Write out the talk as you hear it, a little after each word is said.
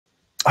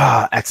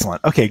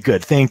Excellent. Okay,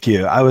 good. Thank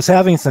you. I was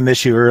having some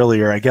issue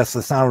earlier. I guess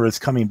the sound was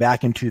coming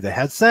back into the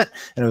headset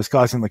and it was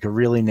causing like a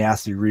really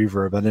nasty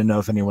reverb. I didn't know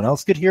if anyone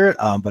else could hear it,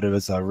 but it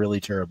was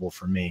really terrible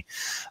for me.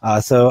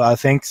 So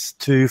thanks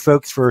to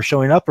folks for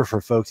showing up or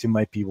for folks who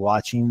might be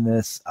watching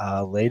this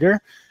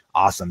later.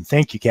 Awesome.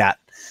 Thank you, Kat.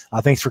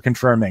 Thanks for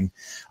confirming.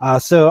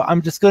 So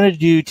I'm just going to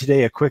do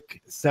today a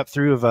quick step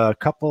through of a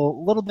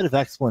little bit of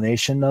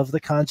explanation of the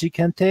Kanji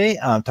Kentei,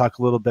 talk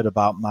a little bit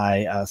about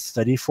my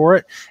study for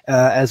it,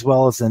 as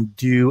well as then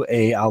do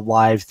a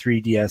live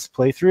 3DS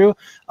playthrough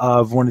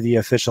of one of the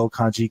official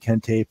Kanji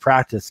Kentei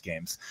practice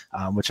games,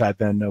 which I've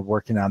been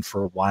working on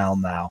for a while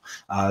now.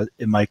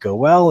 It might go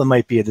well, it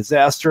might be a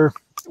disaster.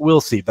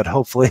 We'll see, but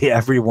hopefully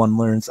everyone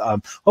learns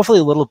hopefully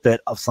a little bit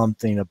of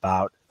something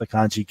about the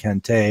Kanji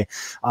Kentei,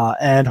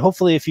 and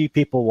hopefully a few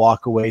people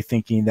walk away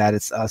thinking that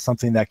it's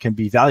something that can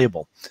be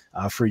valuable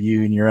for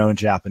you in your own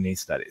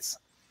Japanese studies.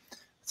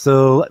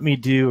 So let me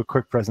do a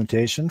quick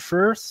presentation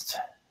first.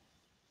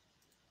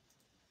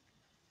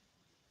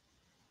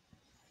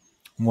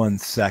 One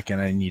second,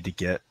 I need to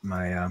get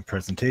my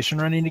presentation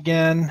running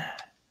again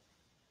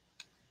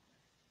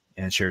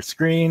and share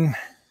screen.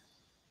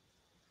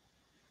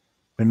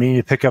 I mean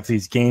to pick up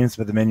these games,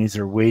 but the menus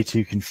are way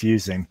too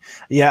confusing.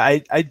 Yeah,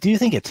 I do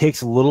think it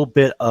takes a little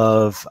bit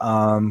of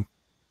kind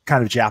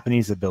of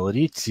Japanese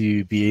ability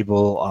to be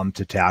able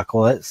to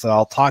tackle it. So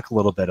I'll talk a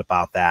little bit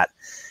about that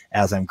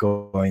as I'm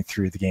going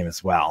through the game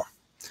as well.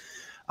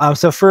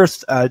 So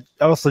first,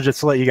 also just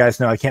to let you guys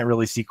know, I can't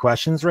really see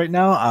questions right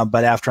now,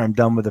 but after I'm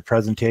done with the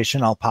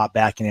presentation, I'll pop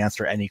back and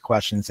answer any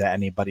questions that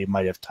anybody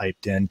might have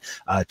typed in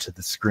to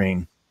the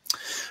screen.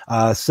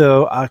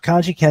 So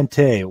Kanji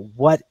Kentei,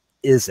 what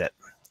is it?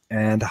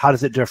 And how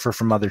does it differ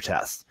from other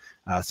tests?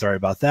 Sorry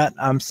about that.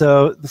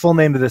 So the full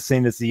name of this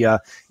thing is the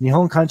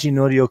Nihon Kanji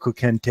no Ryoku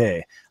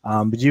Kentei,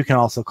 but you can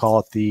also call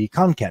it the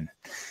Kanken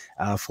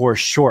for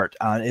short.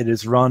 It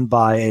is run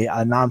by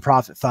a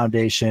nonprofit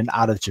foundation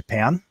out of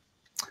Japan,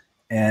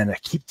 and I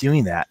keep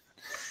doing that.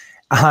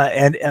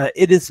 And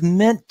it is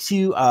meant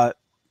to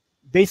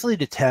basically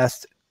to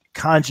test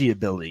kanji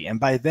ability,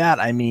 and by that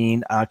I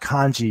mean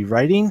kanji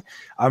writing,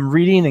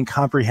 reading, and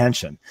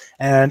comprehension.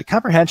 And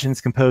comprehension is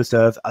composed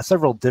of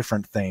several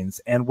different things,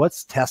 and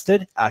what's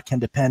tested can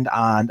depend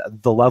on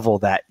the level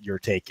that you're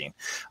taking.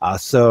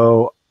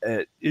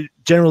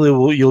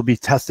 Generally you'll be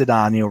tested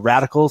on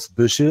radicals,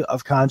 bushu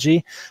of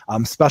kanji,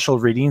 special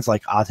readings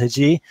like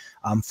ataji,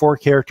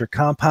 4-character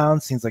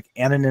compounds, things like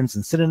antonyms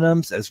and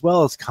synonyms, as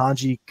well as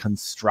kanji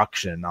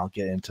construction. I'll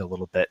get into a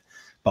little bit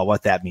about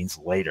what that means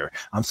later.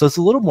 So it's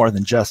a little more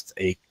than just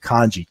a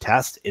kanji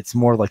test. It's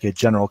more like a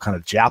general kind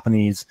of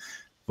Japanese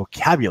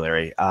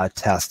vocabulary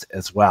test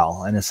as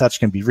well, and as such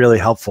can be really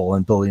helpful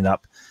in building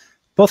up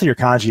both your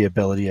kanji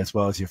ability as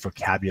well as your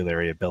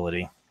vocabulary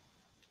ability.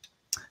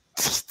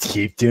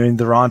 Keep doing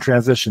the wrong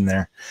transition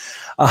there.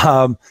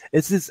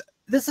 This is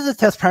a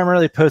test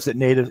primarily posed at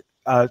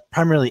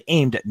primarily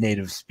aimed at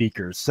native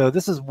speakers. So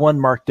this is one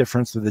marked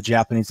difference with the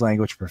Japanese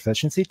language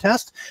proficiency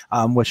test,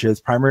 which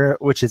is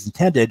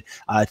intended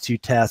to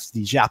test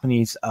the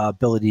Japanese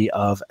ability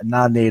of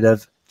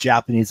non-native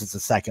Japanese as a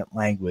second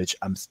language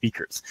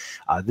speakers.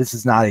 This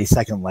is not a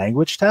second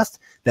language test.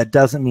 That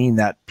doesn't mean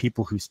that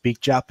people who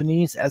speak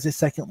Japanese as a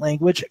second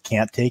language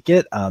can't take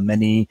it.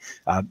 Many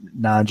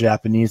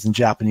non-Japanese and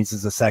Japanese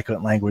as a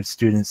second language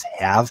students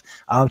have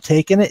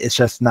taken it. It's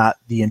just not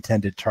the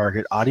intended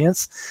target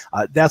audience.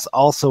 That's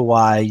also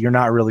why you're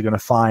not really going to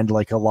find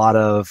like a lot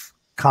of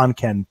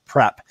Kanken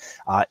prep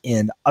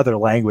in other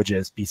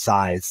languages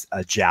besides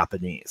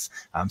Japanese.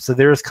 So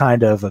there's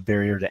kind of a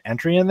barrier to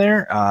entry in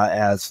there,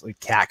 as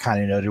Kat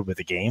kind of noted with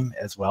the game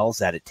as well, is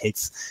that it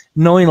takes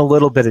knowing a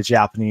little bit of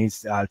Japanese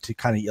to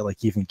kind of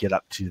like even get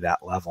up to that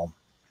level.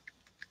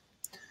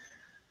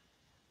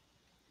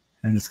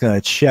 I'm just going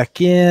to check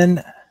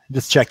in.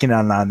 Just checking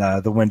on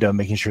the window,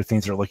 making sure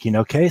things are looking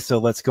okay. So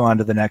let's go on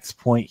to the next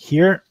point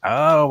here.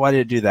 Oh, why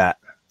did it do that?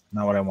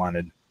 Not what I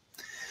wanted.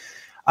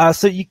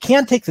 So you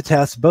can take the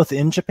test both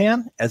in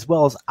Japan as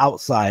well as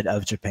outside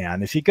of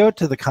Japan. If you go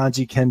to the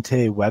Kanji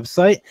Kentei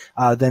website,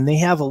 then they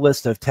have a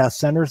list of test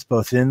centers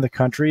both in the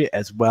country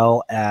as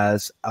well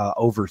as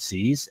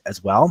overseas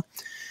as well.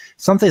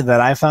 Something that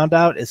I found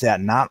out is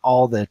that not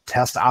all the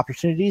test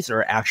opportunities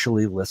are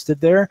actually listed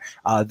there.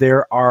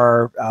 There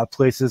are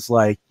places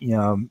like,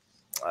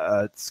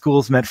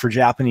 schools meant for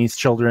Japanese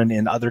children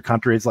in other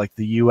countries like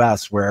the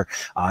US where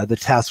the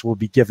test will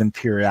be given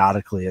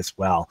periodically as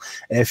well.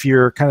 If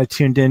you're kind of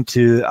tuned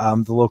into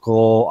the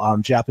local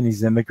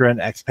Japanese immigrant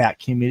expat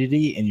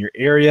community in your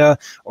area,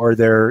 or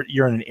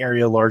you're in an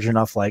area large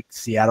enough like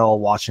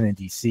Seattle, Washington,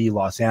 D.C.,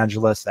 Los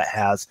Angeles that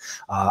has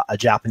a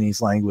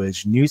Japanese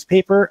language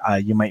newspaper,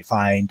 you might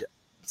find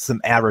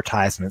some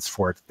advertisements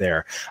for it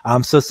there.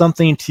 So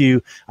something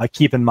to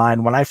keep in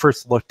mind. When I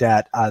first looked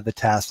at the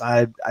test,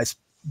 I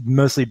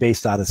mostly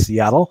based out of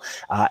Seattle,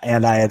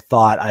 and I had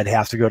thought I'd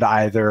have to go to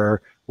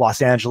either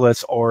Los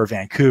Angeles or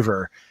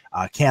Vancouver,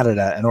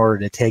 Canada, in order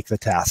to take the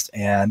test.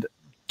 And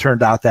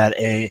turned out that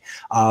a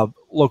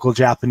local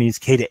Japanese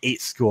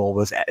K-8 school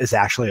is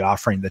actually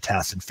offering the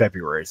test in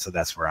February, so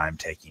that's where I'm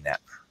taking it.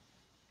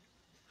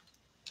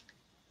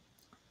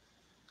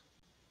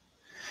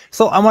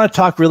 So I want to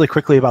talk really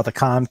quickly about the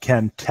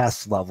Kanken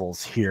test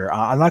levels here.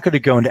 I'm not going to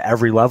go into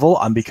every level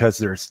because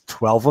there's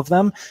 12 of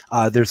them.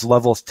 There's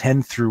levels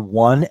 10 through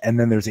 1, and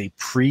then there's a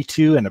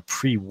pre-2 and a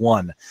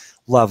pre-1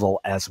 level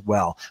as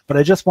well. But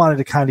I just wanted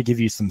to kind of give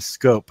you some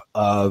scope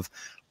of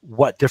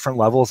what different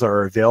levels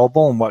are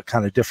available and what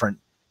kind of different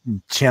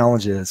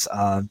challenges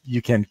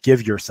you can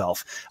give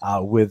yourself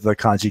with the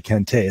Kanji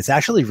Kentei. It's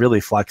actually really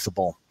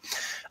flexible.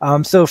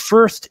 So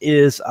first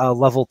is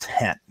level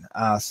 10,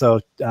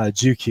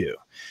 Jukyu.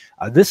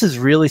 This is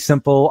really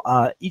simple.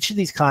 Each of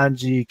these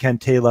Kanji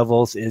Kentei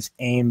levels is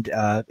aimed,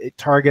 it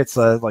targets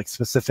like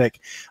specific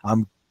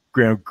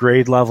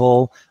grade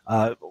level.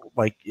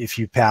 Like if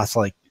you pass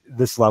like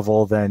this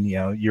level, then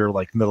you're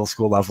like middle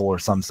school level or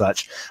some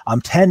such.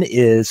 10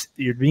 is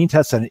you're being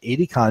tested on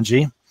 80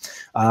 kanji.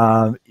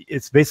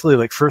 It's basically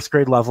like first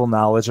grade level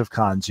knowledge of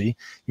kanji.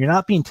 You're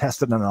not being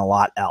tested on a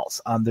lot else.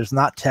 There's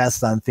not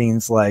tests on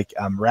things like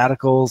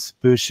radicals,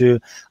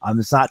 bushu.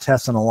 There's not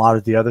tests on a lot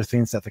of the other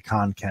things that the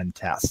Kanken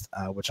test,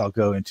 which I'll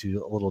go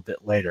into a little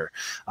bit later.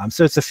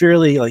 So it's a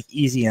fairly like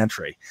easy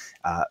entry.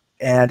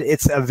 And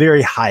it's a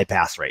very high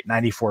pass rate.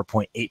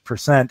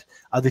 94.8%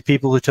 of the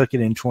people who took it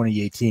in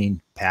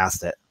 2018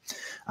 passed it.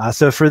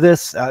 So for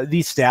this,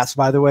 these stats,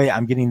 by the way,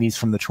 I'm getting these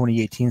from the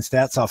 2018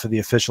 stats off of the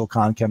official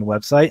Kanken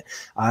website,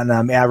 and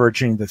I'm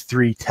averaging the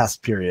 3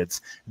 test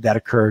periods that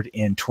occurred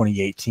in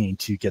 2018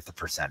 to get the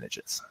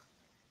percentages.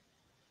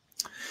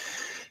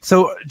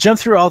 So jump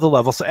through all the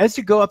levels. So as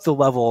you go up the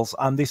levels,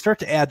 they start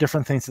to add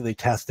different things that they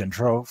test in.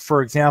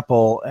 For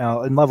example,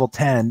 in level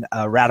 10,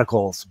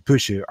 radicals,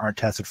 bushu, aren't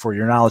tested for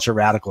your knowledge of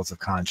radicals of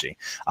kanji.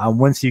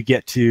 Once you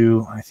get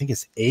to, I think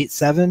it's 8,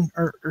 7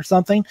 or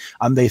something,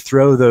 they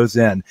throw those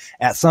in.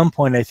 At some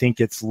point, I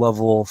think it's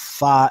level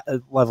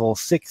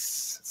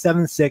 6,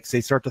 7, 6,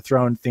 they start to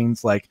throw in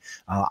things like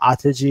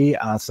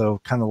ateji, so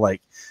kind of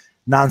like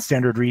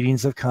non-standard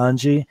readings of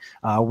kanji.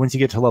 Once you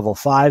get to level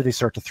 5, they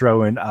start to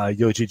throw in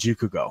yoji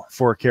jukugo,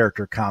 4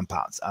 character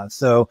compounds.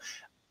 So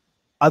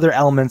other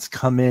elements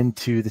come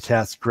into the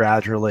test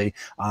gradually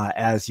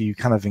as you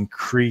kind of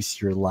increase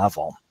your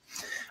level.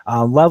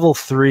 Level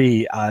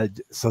 3,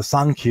 so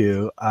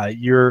sankyu,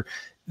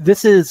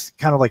 this is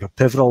kind of like a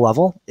pivotal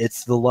level.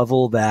 It's the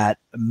level that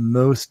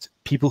most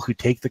people who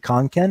take the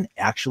Kanken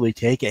actually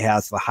take. It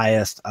has the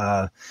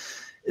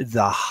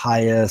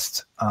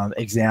highest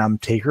exam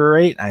taker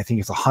rate. I think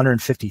it's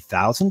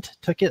 150,000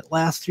 took it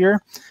last year.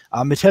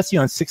 It tests you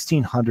on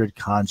 1,600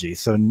 kanji,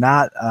 so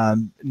not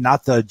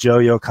the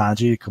Joyo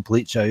kanji,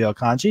 complete Joyo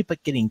kanji,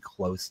 but getting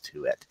close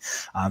to it.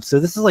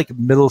 So this is like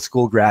middle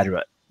school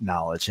graduate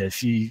knowledge.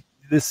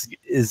 This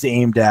is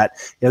aimed at,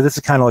 this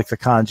is kind of like the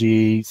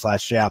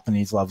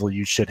kanji/Japanese level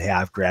you should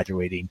have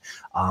graduating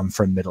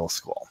from middle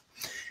school.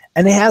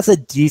 And it has a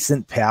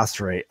decent pass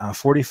rate,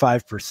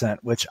 45%,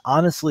 which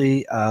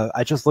honestly,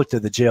 I just looked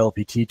at the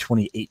JLPT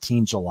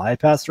 2018 July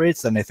pass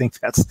rates, and I think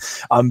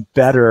that's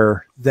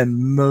better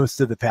than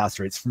most of the pass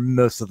rates for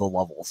most of the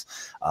levels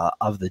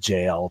of the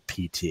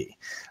JLPT.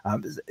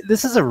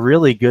 This is a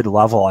really good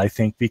level, I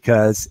think,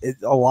 because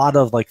a lot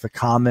of like the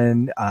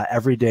common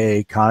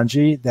everyday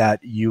kanji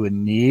that you would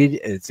need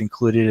is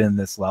included in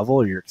this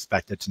level. You're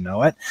expected to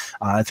know it.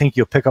 I think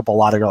you'll pick up a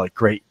lot of like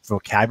great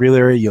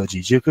vocabulary,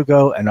 yoji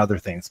jukugo, and other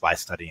things by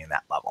studying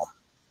that level.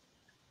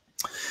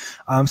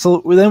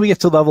 So then we get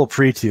to level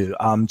pre-2,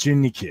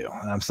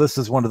 Junnikyu. So this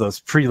is one of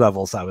those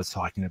pre-levels I was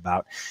talking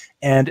about.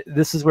 And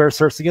this is where it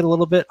starts to get a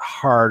little bit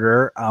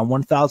harder,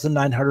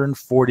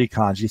 1,940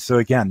 kanji. So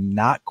again,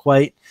 not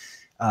quite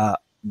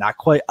up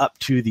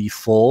to the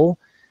full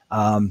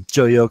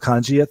Joyo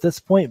kanji at this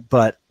point,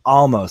 but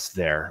almost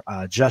there,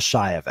 just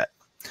shy of it.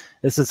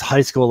 This is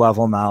high school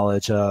level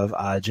knowledge of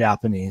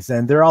Japanese.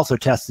 And they're also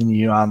testing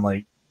you on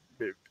like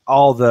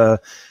all the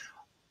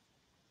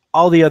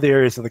other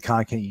areas of the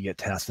Kanken you get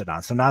tested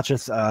on. So not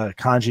just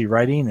kanji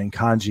writing and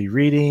kanji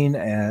reading,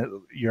 and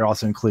you're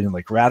also including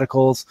like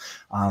radicals,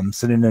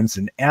 synonyms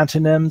and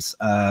antonyms,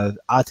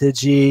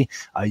 ateji,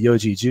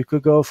 yoji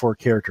jukugo, 4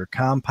 character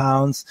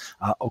compounds,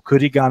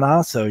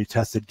 okurigana, so you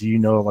tested, do you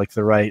know like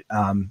the right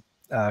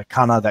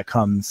kana that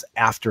comes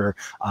after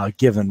a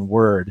given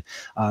word,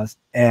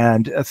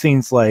 and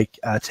things like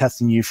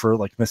testing you for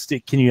like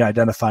mistake. Can you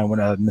identify when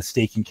a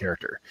mistaken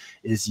character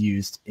is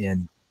used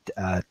in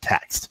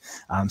text?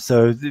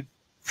 So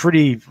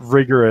pretty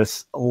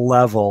rigorous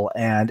level,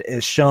 and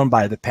is shown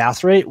by the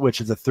pass rate, which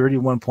is a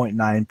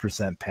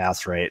 31.9%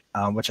 pass rate,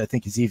 which I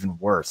think is even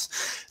worse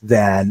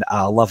than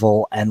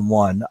level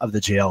N1 of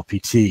the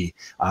JLPT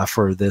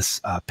for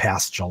this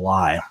past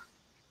July.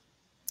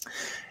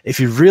 If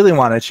you really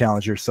want to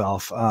challenge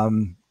yourself,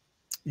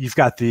 you've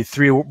got the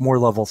 3 more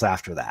levels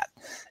after that.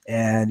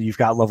 And you've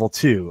got level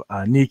 2,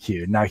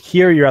 Nikyu. Now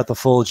here you're at the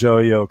full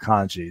Joyo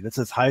kanji. This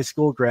is high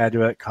school,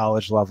 graduate,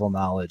 college level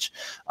knowledge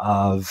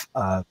of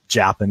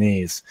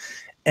Japanese.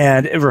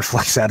 And it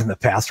reflects that in the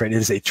pass rate. It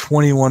is a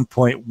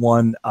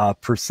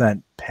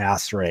 21.1%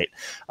 pass rate,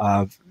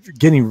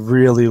 getting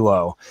really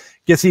low.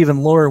 Gets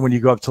even lower when you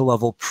go up to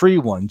level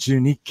pre-1,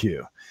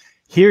 Junikyu.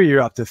 Here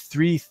you're up to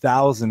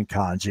 3,000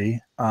 kanji.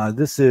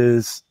 This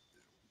is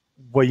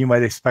what you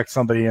might expect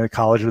somebody in a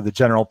college with the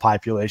general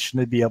population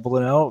to be able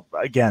to know.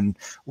 Again,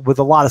 with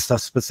a lot of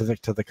stuff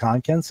specific to the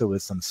Kanken, so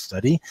with some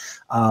study.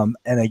 And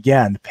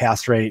again,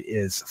 pass rate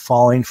is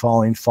falling. It's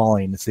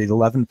the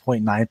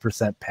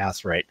 11.9%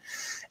 pass rate.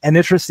 And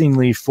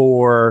interestingly,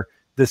 for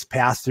this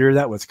past year,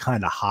 that was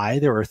kind of high.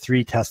 There were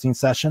 3 testing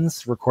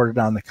sessions recorded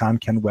on the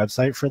Kanken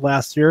website for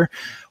last year.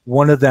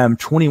 One of them,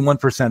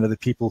 21% of the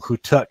people who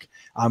took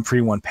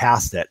pre-1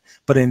 passed it,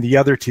 but in the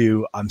other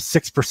 2,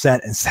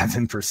 6% and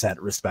 7%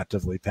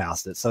 respectively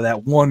passed it. So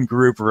that one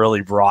group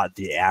really brought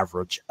the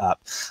average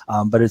up,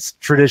 but it's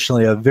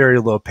traditionally a very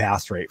low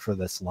pass rate for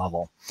this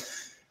level.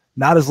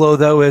 Not as low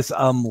though as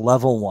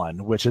level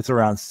 1, which is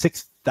around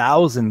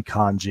 6,000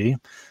 kanji.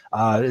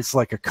 It's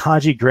like a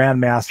kanji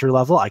grandmaster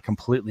level. I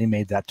completely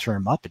made that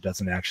term up. It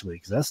doesn't actually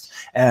exist.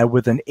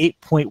 With an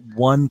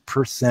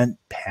 8.1%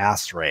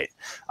 pass rate.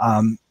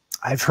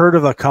 I've heard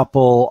of a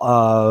couple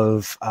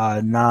of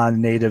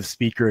non-native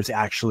speakers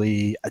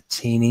actually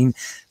attaining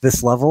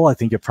this level. I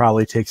think it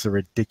probably takes a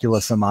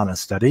ridiculous amount of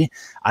study.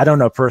 I don't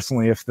know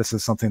personally if this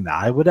is something that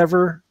I would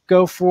ever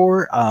go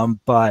for,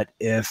 but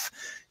if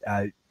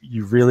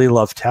you really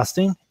love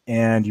testing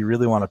and you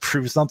really want to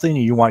prove something,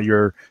 and you want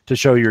to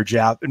show your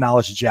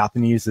knowledge of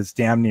Japanese is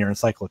damn near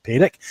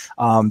encyclopedic,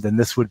 then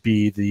this would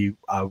be the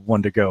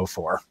one to go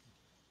for.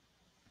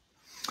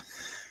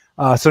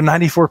 So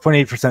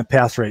 94.8%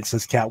 pass rate,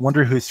 says Kat.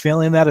 Wonder who's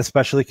failing that,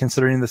 especially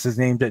considering this is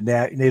aimed at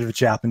native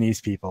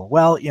Japanese people.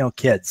 Well, you know,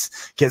 kids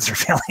are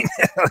failing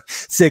it.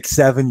 6,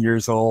 7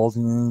 years old.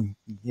 You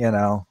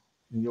know,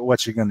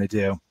 what you're going to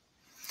do.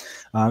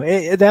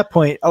 At that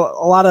point, a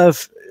lot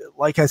of,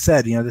 like I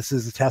said, you know, this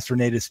is a test for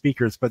native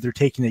speakers, but they're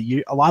taking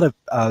it. A lot of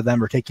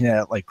them are taking it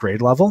at like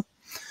grade level.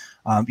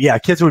 Yeah,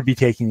 kids would be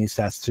taking these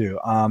tests too.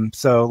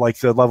 So like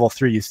the level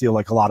 3, you see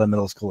like a lot of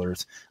middle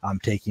schoolers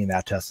taking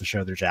that test to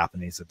show their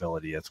Japanese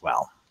ability as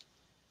well.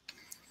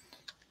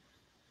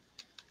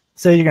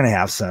 So you're going to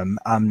have some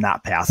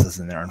not passes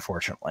in there,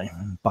 unfortunately.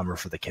 Bummer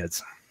for the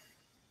kids.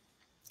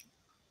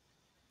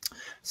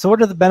 So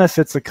what are the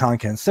benefits of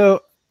Kanken?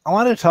 So I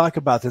wanted to talk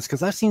about this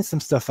because I've seen some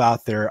stuff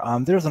out there.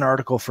 There's an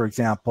article, for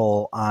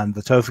example, on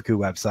the Tofuku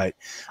website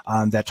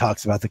that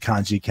talks about the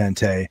Kanji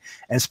Kentei,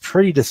 and it's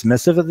pretty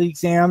dismissive of the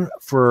exam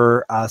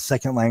for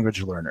second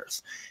language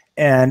learners.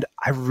 And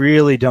I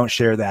really don't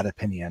share that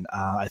opinion.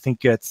 I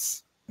think I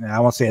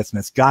won't say it's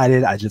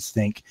misguided. I just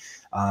think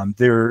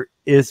there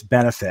is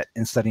benefit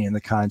in studying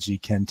the Kanji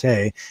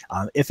Kentei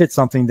if it's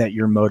something that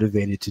you're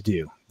motivated to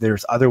do.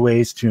 There's other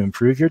ways to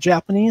improve your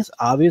Japanese,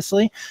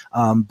 obviously,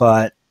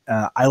 but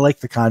I like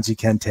the Kanji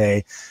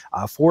Kentei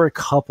for a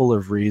couple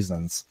of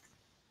reasons.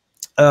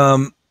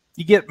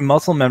 You get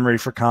muscle memory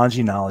for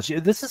kanji knowledge.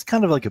 This is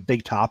kind of like a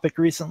big topic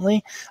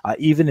recently,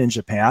 even in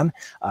Japan,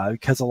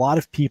 because a lot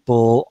of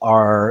people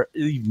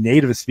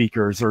native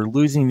speakers are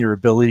losing their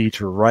ability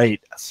to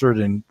write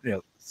certain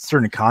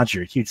kanji,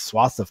 or huge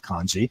swaths of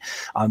kanji,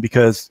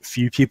 because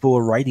few people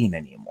are writing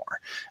anymore.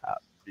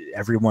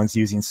 Everyone's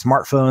using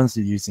smartphones,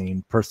 they're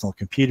using personal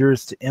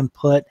computers to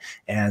input,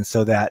 and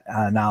so that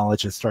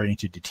knowledge is starting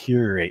to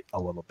deteriorate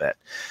a little bit.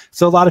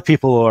 So a lot of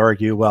people will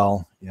argue,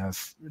 well, you know,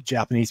 if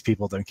Japanese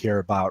people don't care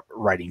about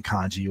writing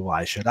kanji,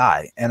 why should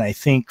I? And I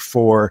think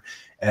for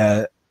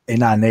a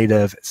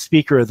non-native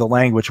speaker of the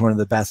language, one of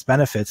the best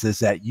benefits is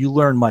that you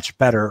learn much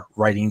better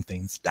writing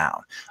things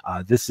down.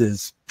 This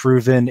is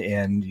proven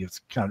in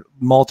kind of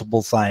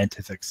multiple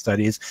scientific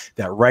studies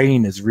that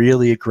writing is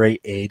really a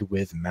great aid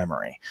with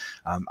memory.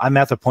 I'm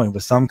at the point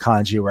with some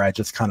kanji where I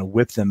just kind of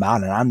whip them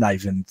out and I'm not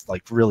even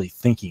like really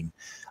thinking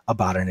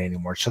about it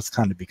anymore. It's just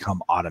kind of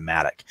become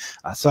automatic.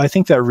 So I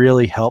think that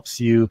really helps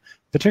you,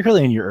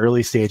 particularly in your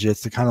early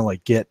stages, to kind of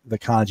like get the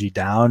kanji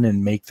down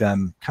and make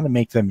them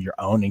your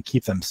own and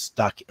keep them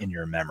stuck in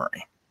your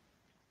memory.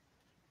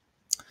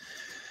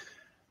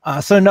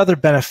 So another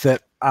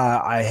benefit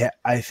I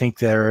think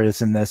there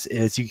is in this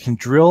is you can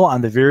drill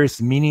on the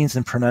various meanings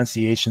and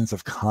pronunciations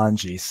of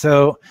kanji.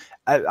 So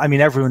I mean,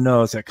 everyone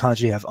knows that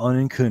kanji have on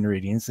and kun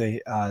readings. They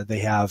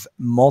have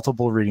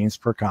multiple readings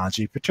per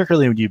kanji,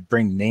 particularly when you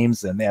bring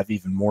names in, they have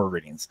even more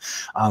readings.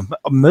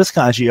 Most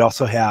kanji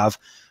also have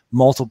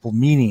multiple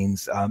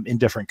meanings in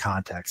different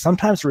contexts,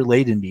 sometimes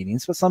related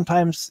meanings, but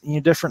sometimes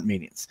different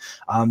meanings.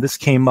 This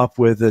came up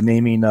with the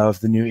naming of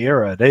the new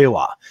era,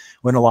 Reiwa,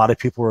 when a lot of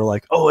people were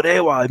like, oh,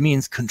 Reiwa, it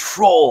means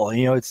control.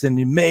 It's in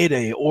the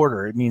Mayday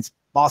order. It means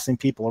bossing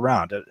people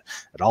around.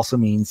 It also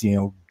means,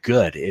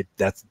 good.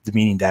 That's the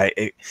meaning that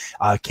it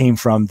came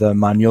from the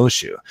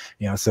Manyoshu.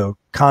 So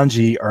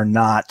kanji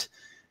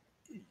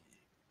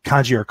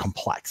are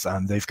complex.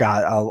 They've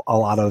got a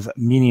lot of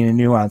meaning and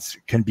nuance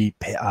can be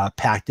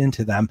packed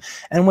into them.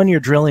 And when you're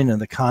drilling in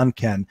the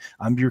Kanken,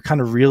 you're kind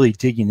of really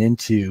digging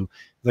into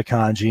the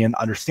kanji and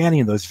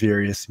understanding those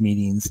various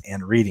meanings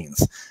and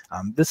readings.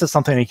 This is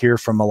something I hear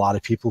from a lot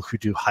of people who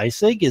do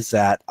Heisig, is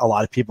that a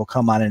lot of people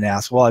come on and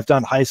ask, well, I've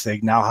done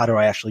Heisig, now how do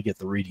I actually get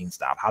the readings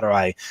down? How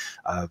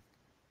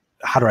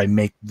do I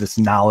make this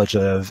knowledge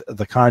of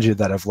the kanji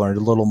that I've learned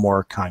a little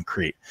more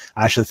concrete?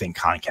 I actually think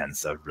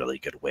Kanken's a really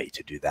good way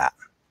to do that.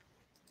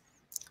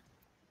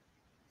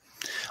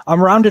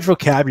 Rounded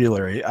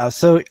vocabulary.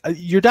 So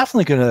you're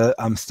definitely going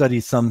to study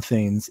some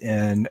things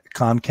in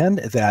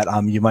Kanken that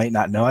you might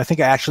not know. I think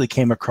I actually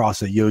came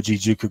across a Yoji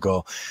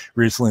Jukugo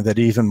recently that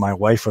even my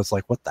wife was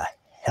like, what the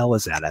hell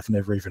is that? I've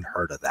never even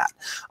heard of that.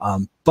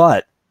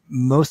 But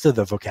most of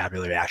the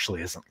vocabulary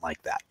actually isn't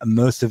like that.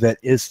 Most of it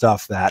is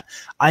stuff that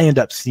I end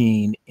up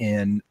seeing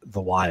in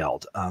the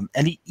wild.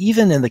 And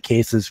even in the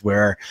cases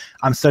where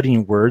I'm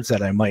studying words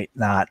that I might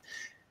not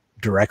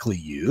directly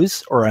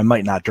use or I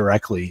might not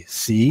directly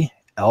see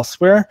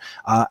elsewhere,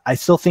 I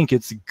still think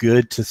it's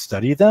good to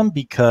study them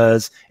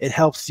because it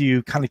helps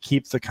you kind of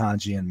keep the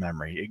kanji in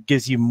memory. It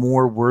gives you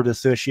more word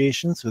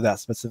associations with that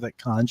specific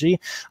kanji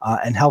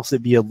and helps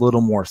it be a little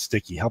more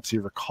sticky, helps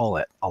you recall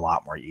it a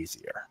lot more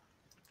easier.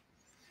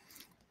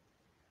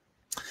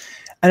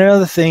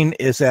 Another thing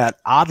is that,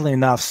 oddly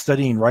enough,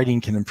 studying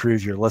writing can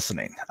improve your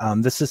listening.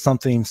 This is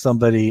something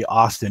somebody,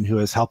 Austin, who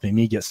is helping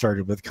me get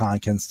started with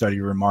Kanken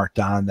study, remarked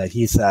on, that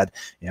he said,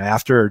 you know,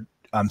 after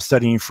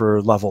studying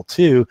for level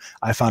 2,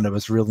 I found it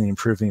was really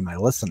improving my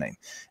listening.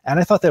 And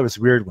I thought that was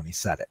weird when he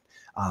said it.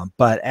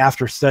 But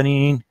after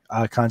studying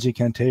Kanji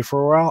Kentei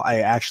for a while,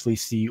 I actually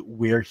see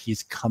where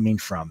he's coming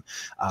from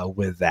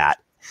with that.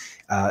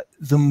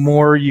 The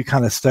more you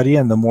kind of study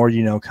and the more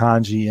you know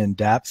kanji in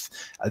depth,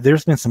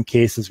 there's been some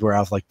cases where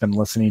I've been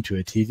listening to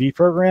a TV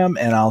program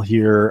and I'll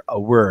hear a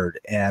word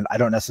and I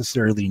don't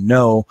necessarily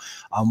know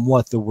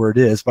what the word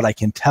is, but I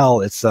can tell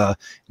it's a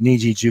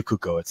Niji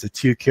Jukugo. It's a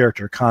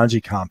 2-character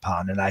kanji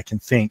compound, and I can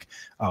think,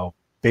 oh,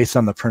 based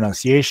on the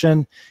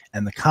pronunciation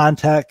and the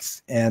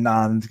context and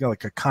on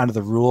kind of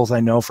the rules I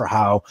know for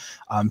how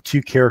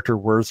 2-character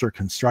words are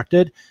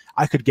constructed,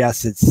 I could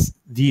guess it's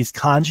these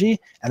kanji,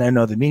 and I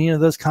know the meaning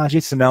of those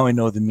kanji, so now I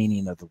know the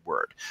meaning of the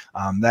word.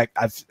 That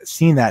I've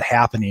seen that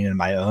happening in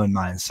my own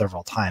mind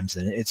several times,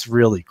 and it's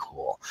really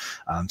cool.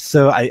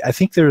 So I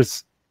think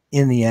there's,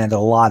 in the end, a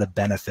lot of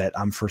benefit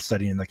for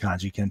studying the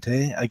Kanji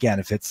Kentei, again,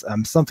 if it's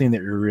something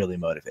that you're really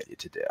motivated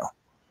to do.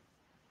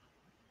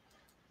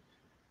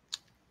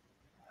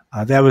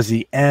 That was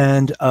the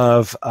end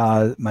of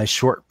my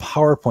short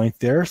PowerPoint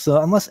there.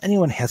 So unless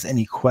anyone has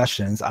any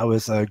questions, I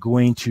was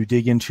going to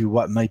dig into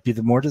what might be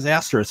the more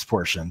disastrous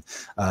portion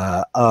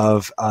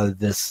of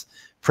this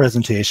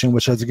presentation,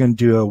 which I was going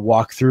to do a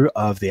walkthrough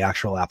of the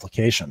actual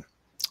application.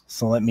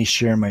 So let me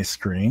share my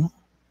screen.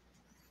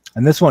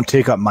 And this won't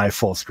take up my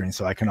full screen,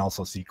 so I can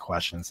also see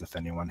questions if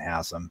anyone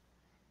has them.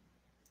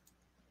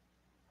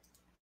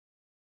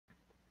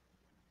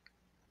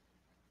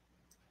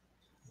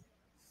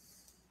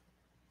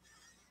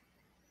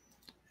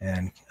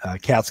 And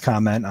Kat's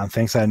comment,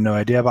 thanks, I had no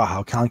idea about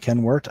how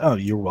Kanken worked. Oh,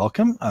 you're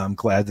welcome. I'm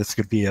glad this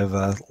could be of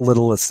a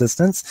little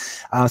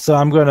assistance. So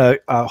I'm going to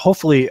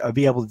hopefully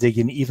be able to dig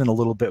in even a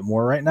little bit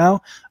more right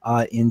now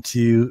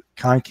into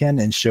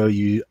Kanken and show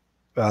you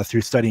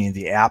through studying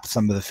the app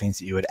some of the things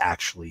that you would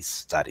actually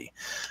study.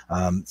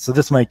 So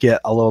this might get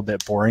a little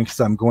bit boring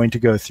because I'm going to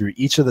go through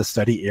each of the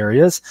study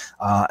areas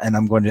and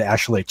I'm going to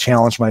actually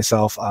challenge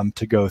myself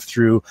to go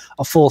through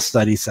a full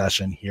study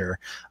session here.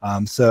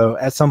 So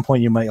at some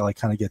point you might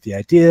kind of get the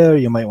idea, or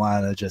you might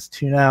want to just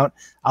tune out.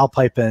 I'll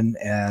pipe in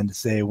and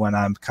say when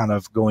I'm kind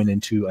of going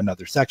into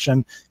another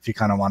section if you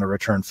kind of want to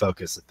return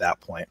focus at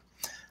that point.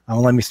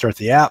 Let me start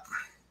the app.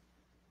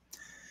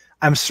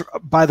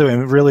 By the way,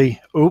 I'm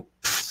really,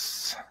 oops.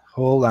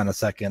 Hold on a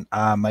second.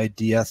 My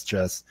DS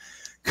just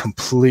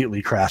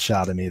completely crashed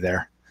out of me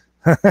there.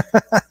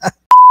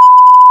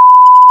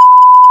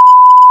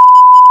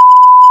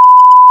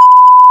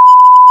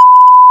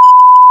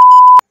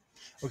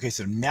 Okay,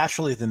 so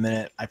naturally the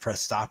minute I press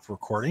stop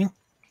recording,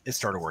 it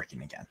started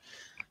working again.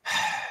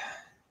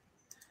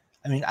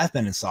 I mean, I've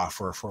been in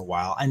software for a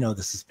while. I know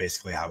this is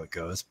basically how it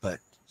goes, but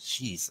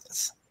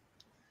Jesus.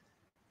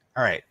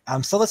 All right,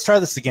 so let's try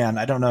this again.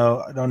 I don't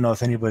know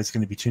if anybody's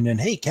going to be tuned in.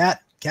 Hey,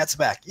 Kat's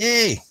back.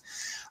 Yay.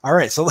 All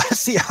right, so let's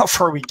see how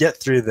far we get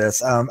through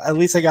this. At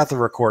least I got the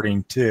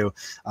recording too,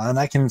 and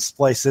I can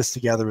splice this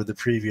together with the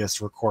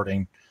previous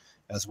recording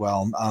as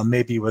well,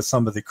 maybe with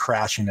some of the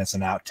crashing as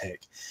an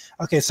outtake.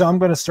 Okay, so I'm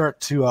going to start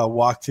to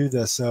walk through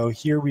this. So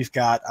here we've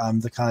got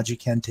the Kanji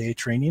Kentei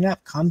training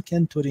app,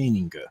 Kanken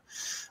Training.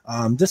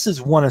 This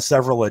is one of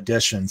several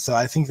editions. So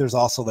I think there's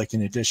also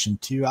an edition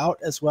 2 out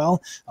as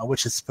well,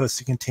 which is supposed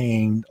to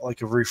contain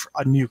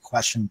a new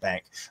question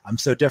bank.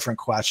 So different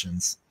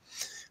questions.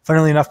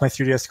 Funnily enough, my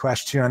 3DS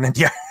Quest 2 on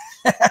India,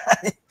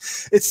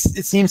 it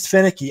seems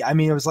finicky. I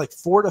mean, it was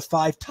 4 to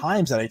 5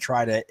 times that I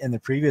tried it in the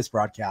previous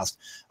broadcast,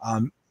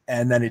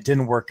 and then it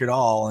didn't work at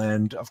all.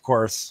 And of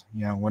course,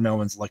 when no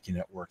one's looking,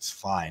 it works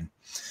fine.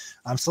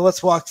 So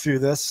let's walk through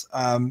this.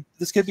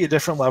 This could be a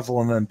different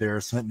level of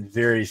embarrassment and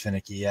very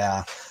finicky.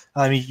 Yeah,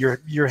 I mean,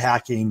 you're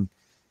hacking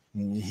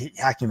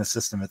hacking the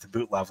system at the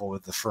boot level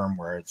with the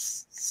firmware,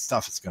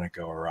 stuff is going to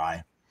go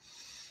awry.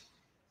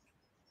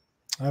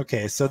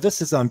 Okay, so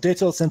this is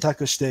data o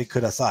sentaku shite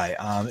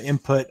kudasai.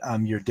 Input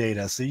your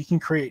data. So you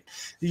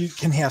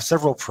can have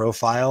several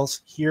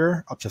profiles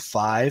here, up to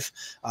 5.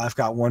 I've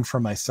got one for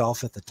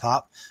myself at the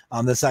top.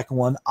 The second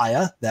one,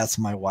 Aya, that's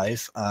my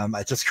wife.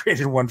 I just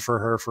created one for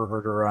her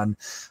to run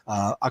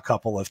a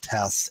couple of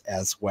tests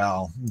as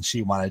well. And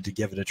she wanted to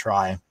give it a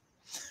try.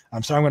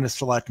 So I'm going to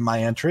select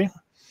my entry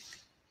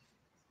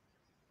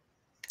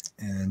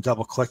and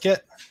double click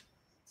it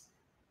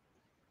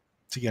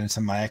to get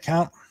into my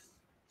account.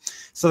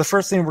 So the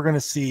first thing we're going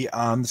to see,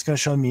 it's going to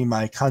show me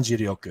my kanji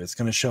ryoku. It's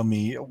going to show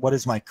me what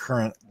is my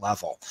current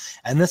level.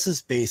 And this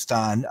is based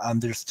on,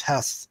 there's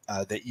tests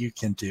that you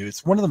can do.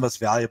 It's one of the most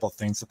valuable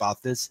things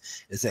about this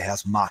is it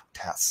has mock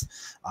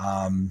tests.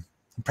 I'm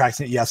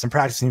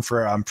practicing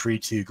for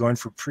pre-2, going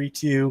for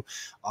pre-2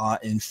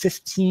 in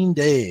 15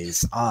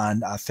 days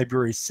on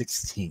February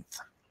 16th.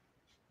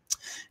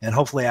 And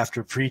hopefully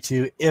after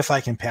pre-2, if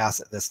I can pass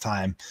it this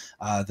time,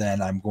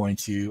 then I'm going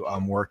to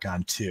work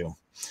on 2.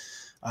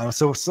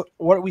 So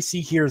what we see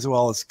here as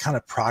well is kind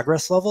of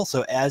progress level.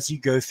 So as you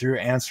go through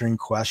answering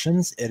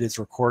questions, it is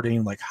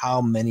recording like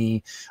how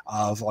many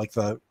of like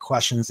the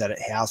questions that it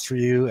has for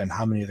you and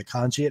how many of the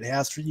kanji it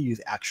has for you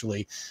you've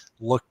actually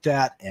looked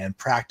at and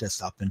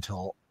practiced up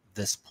until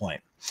this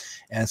point.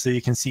 And so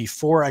you can see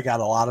 4, I got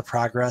a lot of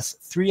progress.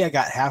 3, I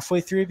got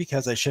halfway through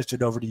because I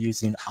shifted over to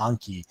using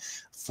Anki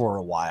for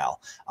a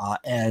while.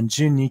 And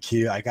Jun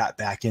Nikyu, I got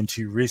back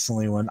into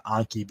recently when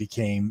Anki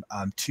became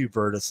too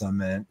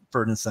burdensome and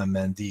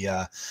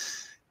the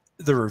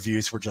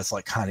reviews were just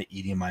like kind of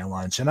eating my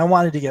lunch. And I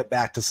wanted to get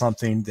back to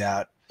something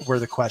where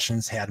the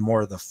questions had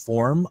more of the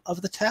form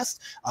of the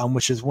test,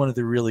 which is one of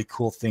the really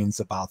cool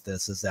things about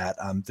this is that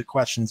the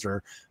questions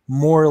are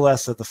more or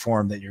less of the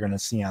form that you're going to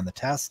see on the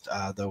test,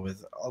 though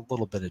with a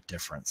little bit of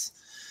difference.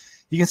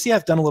 You can see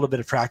I've done a little bit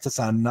of practice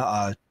on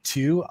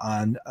 2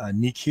 on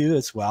Nikyu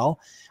as well.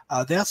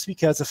 That's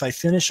because if I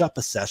finish up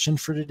a session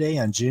for today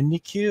on Jun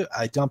Nikyu,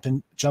 I jump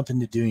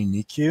into doing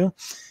Nikyu.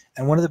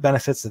 And one of the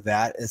benefits of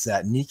that is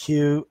that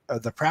Nikyu,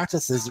 the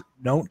practices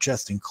don't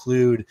just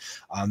include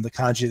the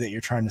kanji that you're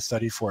trying to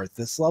study for at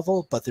this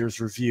level, but there's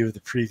review of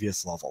the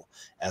previous level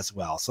as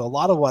well. So a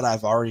lot of what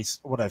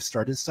I've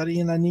started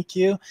studying on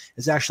Nikyu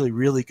is actually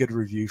really good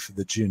review for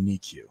the Jun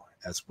Nikyu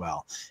as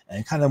well,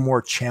 and kind of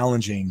more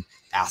challenging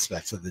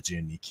aspects of the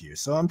Jun Nikyu.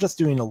 So I'm just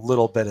doing a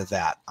little bit of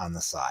that on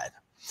the side.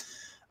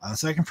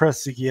 So I can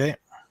press Sugie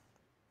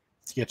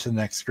to get to the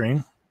next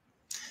screen.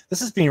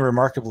 This is being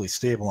remarkably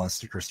stable on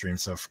Sticker Stream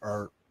so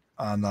far,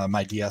 on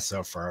my DS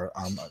so far.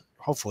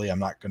 Hopefully I'm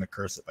not going to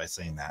curse it by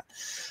saying that.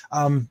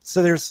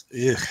 So there's,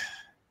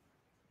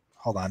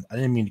 hold on, I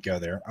didn't mean to go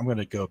there. I'm going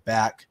to go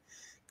back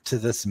to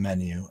this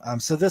menu.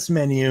 So this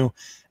menu,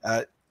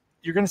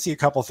 you're going to see a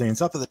couple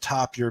things. Up at the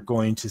top, you're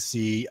going to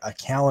see a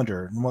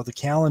calendar. And the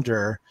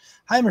calendar,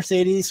 hi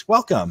Mercedes,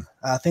 welcome.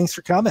 Thanks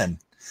for coming.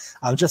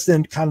 I'm just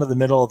in kind of the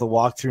middle of the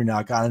walkthrough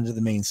now, got into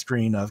the main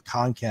screen of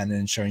Kanken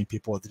and showing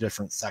people what the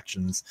different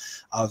sections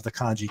of the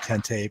Kanji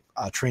Kentei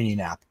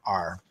training app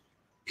are.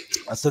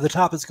 So the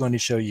top is going to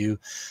show you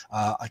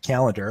a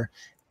calendar,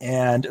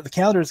 and the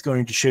calendar is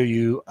going to show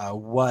you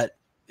what,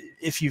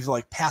 if you've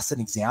like passed an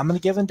exam on a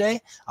given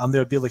day,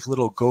 there'll be like a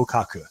little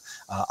gokaku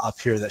up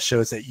here that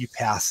shows that you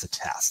passed the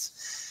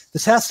test. The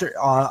tests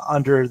are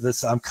under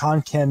this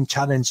Kanken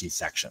challenge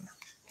section.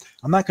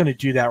 I'm not going to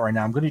do that right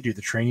now. I'm going to do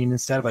the training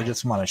instead, but I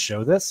just want to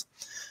show this.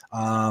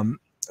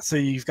 So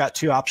you've got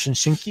 2 options.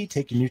 Shinki,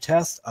 take a new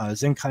test.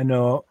 Zenkai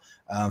no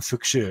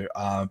fukushu,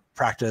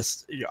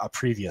 practice a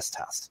previous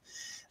test.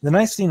 The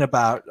nice thing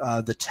about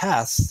the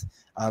tests,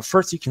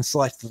 first you can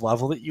select the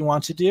level that you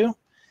want to do.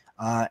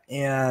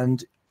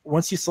 And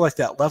once you select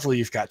that level,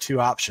 you've got 2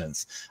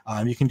 options.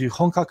 You can do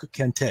Honkaku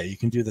Kentei. You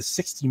can do the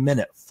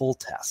 60-minute full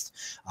test,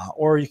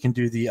 or you can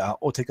do the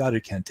Otegaru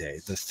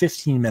Kentei, the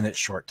 15-minute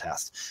short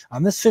test.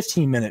 This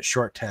 15-minute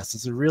short test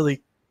is a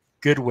really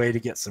good way to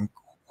get some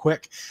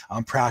quick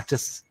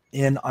practice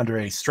in under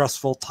a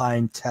stressful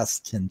time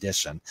test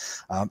condition.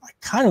 I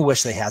kind of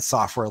wish they had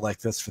software like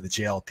this for the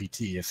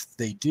JLPT. If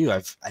they do,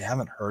 I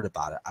haven't heard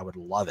about it. I would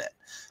love it.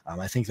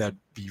 I think that'd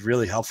be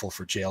really helpful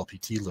for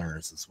JLPT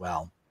learners as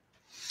well.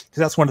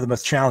 Because that's one of the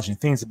most challenging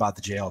things about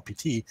the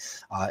JLPT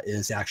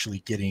is actually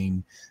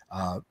getting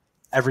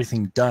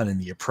everything done in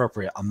the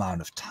appropriate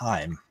amount of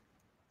time.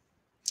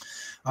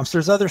 So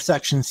there's other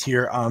sections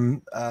here.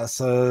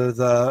 So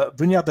the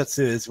bunyabetsu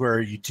is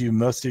where you do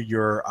most of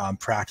your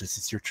practice.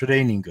 It's your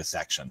training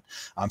section.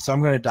 So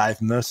I'm going to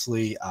dive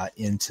mostly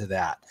into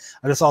that.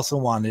 I just also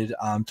wanted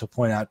to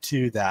point out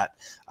too that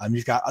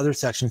you've got other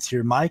sections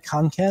here. My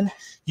Kanken,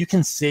 you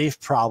can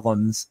save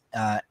problems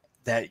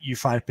that you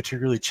find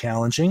particularly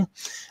challenging,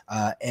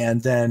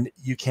 and then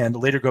you can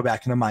later go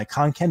back into my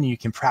Kanken and you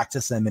can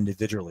practice them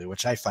individually,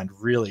 which I find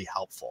really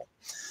helpful.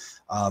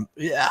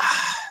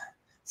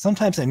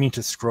 Sometimes I mean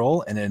to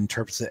scroll and it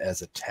interprets it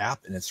as a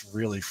tap, and it's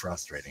really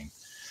frustrating.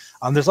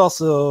 There's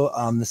also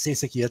the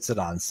Seiseki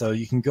Etsudan. So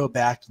you can go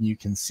back and you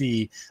can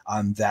see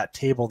that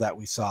table that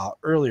we saw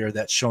earlier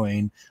that's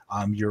showing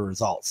your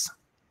results.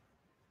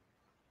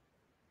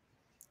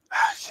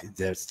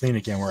 There's the thing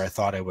again where I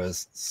thought I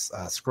was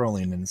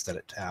scrolling and instead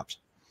it tapped.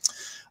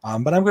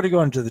 But I'm going to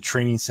go into the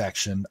training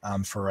section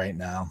for right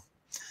now.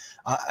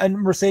 And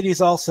Mercedes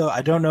also,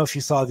 I don't know if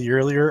you saw the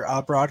earlier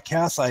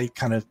broadcast. I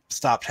kind of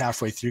stopped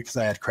halfway through because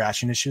I had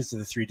crashing issues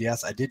with the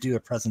 3DS. I did do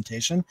a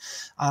presentation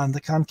on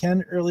the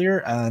Kanken earlier,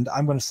 and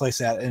I'm going to slice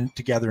that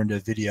together into a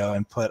video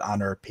and put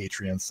on our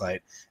Patreon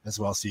site as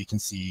well, so you can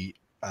see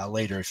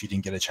later if you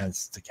didn't get a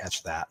chance to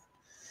catch that.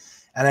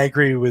 And I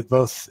agree with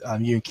both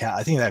you and Kat.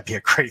 I think that'd be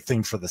a great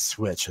thing for the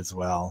Switch as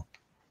well.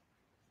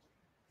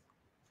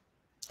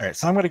 All right,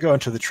 so I'm going to go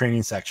into the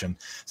training section.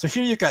 So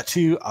here you've got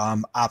two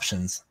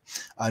options.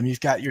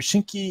 You've got your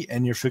Shinki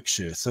and your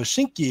Fukushu. So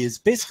Shinki is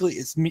basically,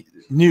 it's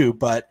new,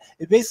 but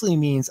it basically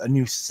means a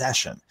new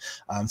session.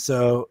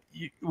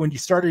 When you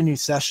start a new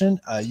session,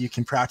 you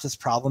can practice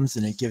problems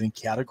in a given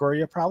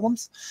category of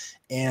problems.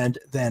 And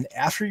then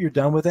after you're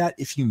done with that,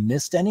 if you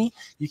missed any,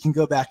 you can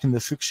go back in the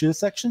Fukushu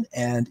section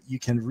and you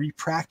can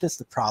re-practice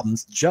the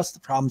problems, just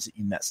the problems that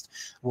you missed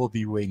will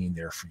be waiting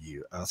there for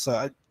you.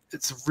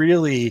 It's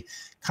really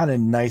kind of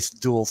nice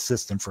dual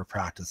system for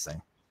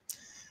practicing.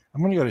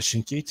 I'm going to go to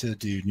Shinki to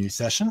do new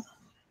session.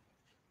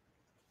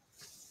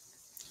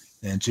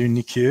 And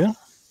Juniku.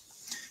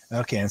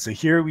 Okay, and so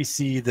here we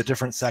see the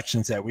different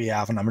sections that we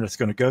have, and I'm just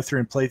going to go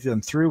through and play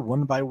them through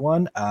one by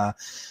one.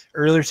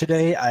 Earlier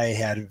today, I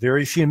had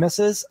very few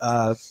misses,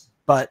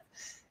 but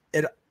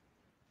it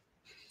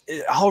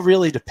all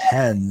really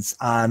depends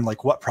on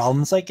like what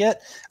problems I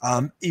get.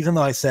 Even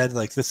though I said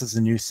like this is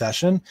a new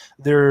session,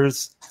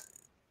 there's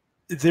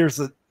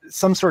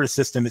some sort of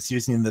system it's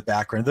using in the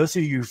background. Those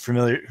of you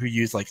familiar who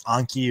use like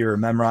Anki or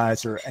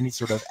Memrise or any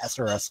sort of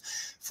SRS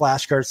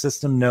flashcard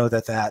system know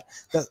that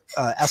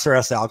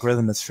SRS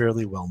algorithm is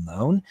fairly well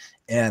known,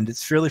 and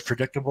it's fairly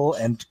predictable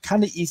and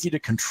kind of easy to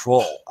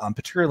control.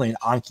 Particularly in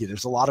Anki,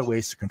 there's a lot of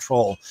ways to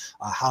control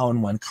how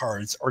and when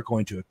cards are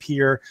going to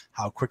appear,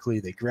 how quickly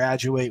they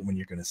graduate, when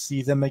you're going to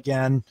see them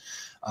again.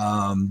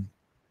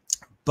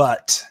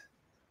 But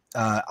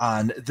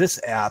on this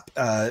app,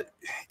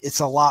 it's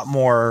a lot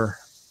more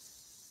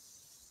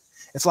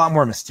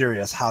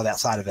mysterious how that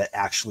side of it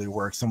actually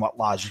works and what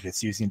logic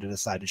it's using to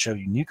decide to show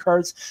you new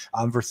cards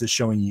versus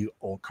showing you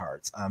old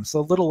cards. So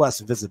a little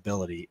less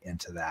visibility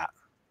into that.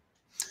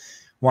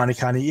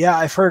 Wanikani, yeah,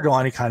 I've heard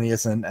Wanikani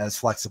isn't as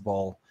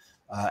flexible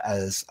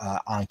as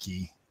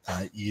Anki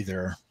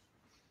either.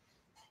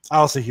 I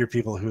also hear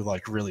people who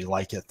like really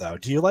like it though.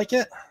 Do you like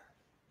it?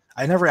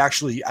 I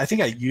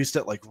think I used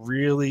it like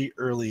really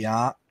early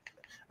on.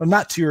 Well,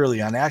 not too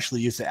early on. I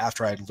actually used it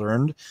after I'd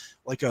learned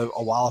like a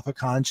wallop of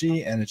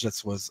kanji, and it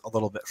just was a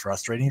little bit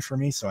frustrating for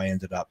me, so I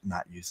ended up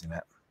not using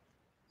it.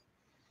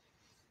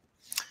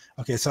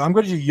 Okay, so I'm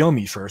going to do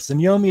Yomi first, and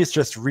Yomi is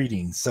just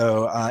reading.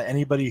 So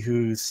anybody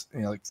who's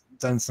like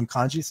done some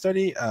kanji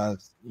study,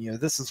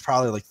 this is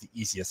probably like the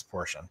easiest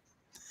portion.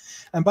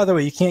 And by the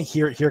way, you can't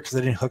hear it here because I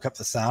didn't hook up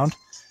the sound,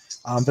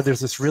 but there's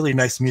this really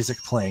nice music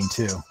playing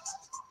too.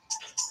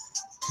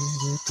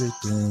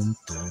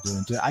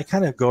 I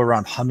kind of go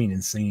around humming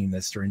and singing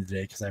this during the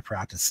day because I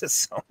practice this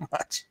so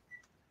much.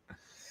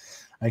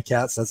 And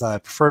Kat says, I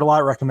prefer it a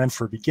lot, recommend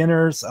for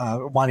beginners.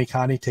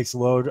 Wanikani takes a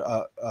load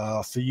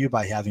for you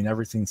by having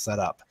everything set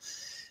up.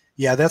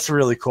 Yeah, that's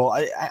really cool.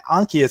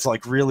 Anki is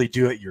like really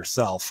do it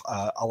yourself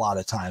a lot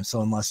of times.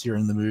 So unless you're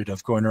in the mood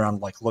of going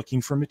around like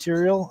looking for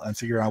material and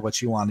figuring out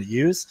what you want to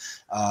use,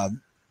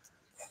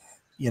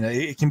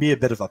 it can be a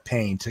bit of a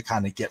pain to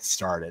kind of get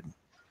started.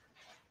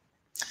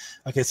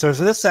 Okay, so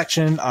for this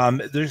section,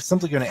 they're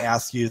simply going to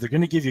ask you, they're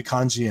going to give you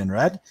kanji in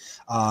red.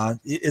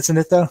 Isn't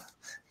it though?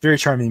 Very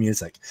charming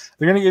music.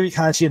 They're going to give you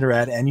kanji in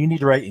red, and you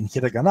need to write in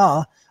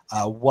hiragana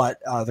what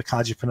the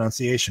kanji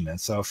pronunciation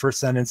is. So first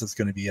sentence is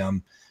going to be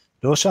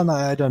Dosha no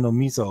aida no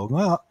mizo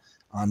ga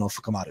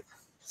fukumaru.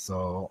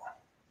 So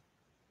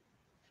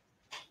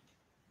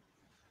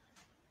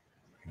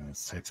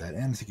let's type that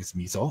in. I think it's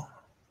mizo,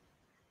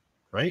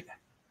 right?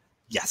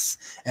 Yes.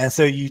 And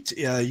so you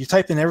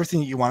type in everything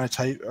that you want to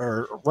type,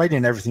 or write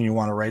in everything you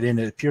want to write in.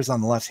 It appears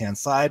on the left-hand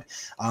side.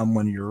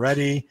 When you're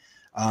ready,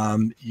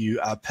 you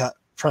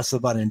press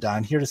the button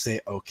down here to say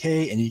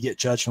OK, and you get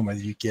judged on whether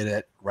you get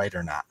it right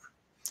or not.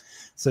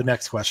 So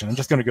next question. I'm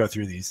just going to go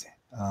through these.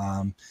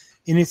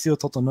 Initsu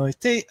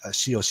totonoete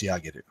shi o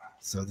shiageru.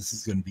 So this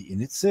is going to be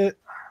initsu. The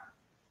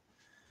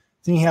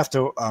thing you have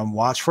to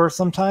watch for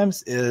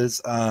sometimes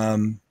is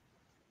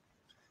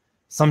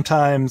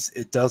sometimes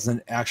it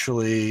doesn't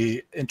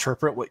actually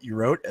interpret what you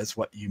wrote as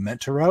what you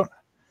meant to write.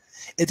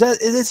 It does.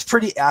 It is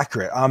pretty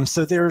accurate.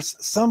 So there's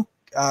some,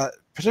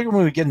 particularly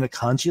when we get into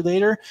kanji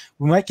later,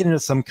 we might get into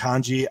some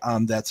kanji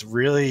that's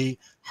really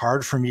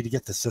hard for me to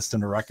get the system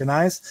to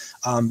recognize.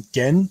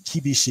 Gen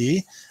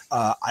kibishi,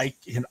 I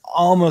can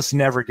almost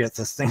never get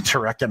this thing to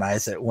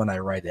recognize it when I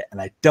write it,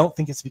 and I don't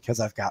think it's because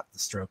I've got the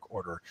stroke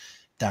order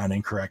down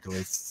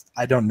incorrectly.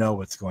 I don't know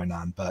what's going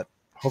on, but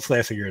hopefully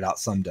I figure it out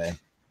someday.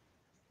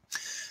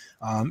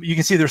 You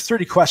can see there's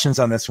 30 questions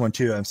on this one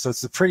too, and so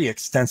it's a pretty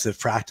extensive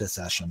practice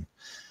session.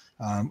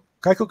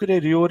 外国で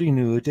料理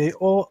の腕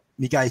を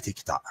磨いて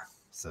きた。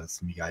So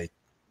it's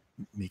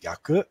磨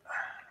く。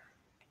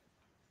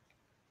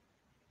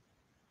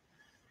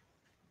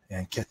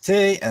And 決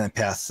定 and then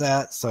pass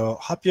that. So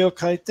発表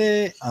書い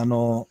て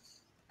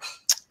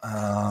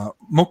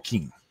木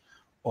琴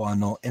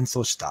を演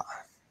奏した。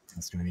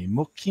It's going to be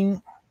木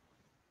琴。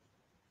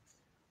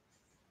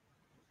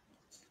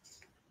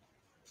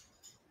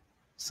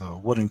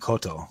So wooden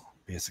koto,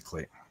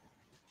 basically.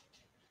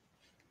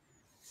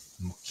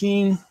 木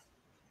琴。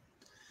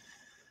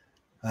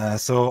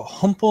So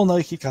奔放な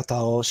生き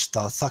方をし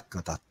た作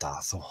家だっ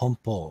た。So 奔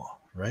放,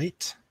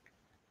 right?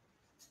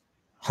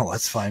 Well,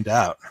 let's find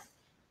out.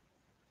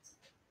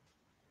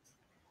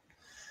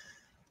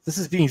 This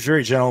is being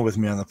very gentle with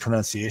me on the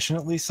pronunciation,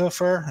 at least so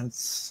far.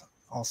 It's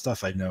all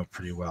stuff I know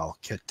pretty well.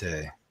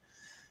 Kete.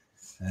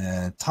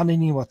 種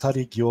に渡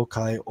り業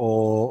界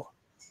を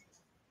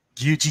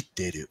牛耳っ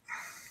ている。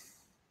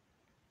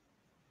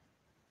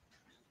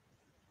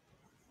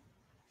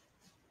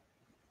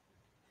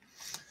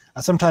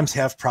I sometimes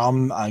have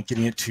problem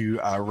getting it to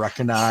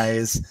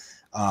recognize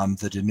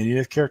the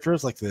diminutive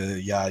characters like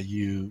the ya,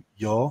 you,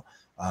 yo.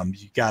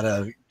 You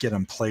gotta get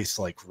them placed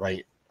like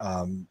right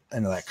in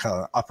that kind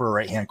of upper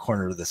right hand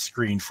corner of the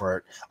screen for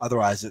it.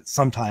 Otherwise, it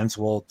sometimes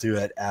will do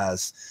it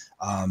as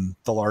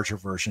the larger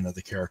version of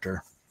the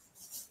character.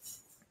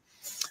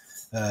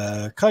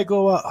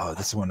 Kaigo wa, oh,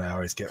 this is one I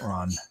always get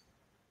wrong.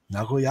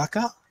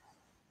 Nagoyaka?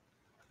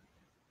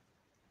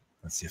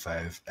 Let's see if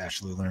I've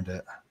actually learned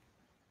it.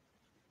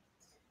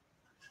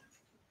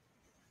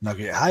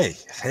 Hi.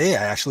 Hey,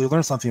 I actually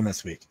learned something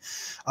this week.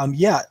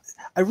 Yeah,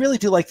 I really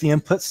do like the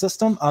input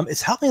system.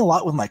 It's helping a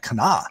lot with my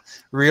kana,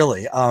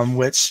 really,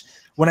 which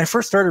when I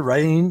first started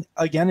writing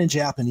again in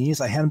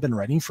Japanese, I hadn't been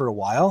writing for a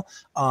while.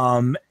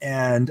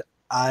 And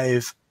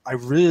I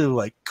really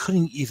like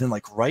couldn't even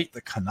like write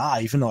the kana,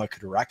 even though I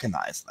could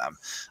recognize them.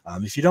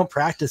 If you don't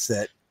practice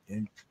it,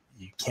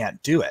 you can't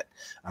do it.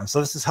 So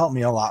this has helped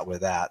me a lot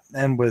with that.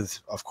 And with,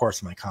 of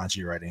course, my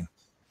kanji writing.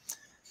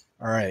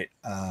 All right.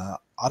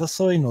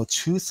 争いの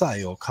仲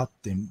裁を勝っ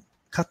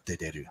て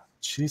出る。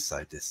仲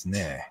裁です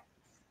ね。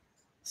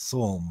そ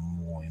う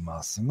思い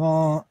ます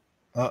が。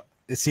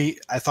See,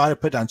 I thought I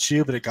put down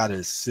chu, but it got it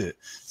as su.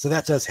 So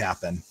that does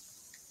happen.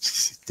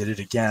 Did it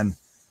again.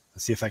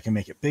 Let's see if I can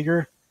make it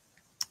bigger.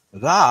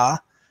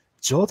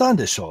 冗談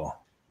でしょ。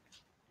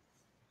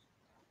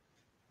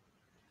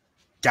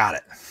Got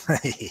it.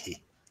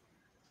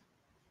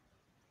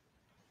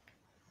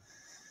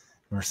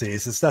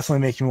 Mercedes, it's definitely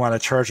making me want to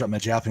charge up my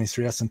Japanese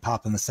 3DS and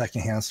pop in the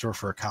secondhand store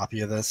for a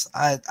copy of this.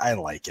 I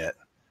like it.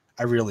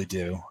 I really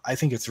do. I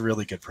think it's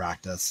really good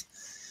practice.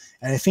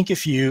 And I think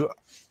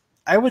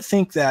I would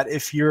think that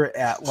if you're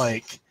at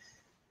like,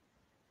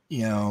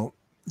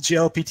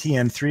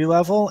 JLPT 3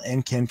 level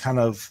and can kind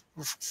of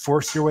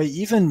force your way,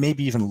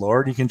 maybe even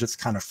lower, you can just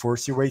kind of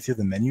force your way through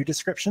the menu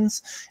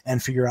descriptions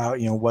and figure out,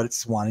 what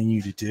it's wanting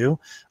you to do.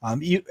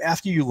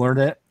 After you learn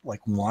it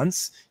like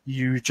once,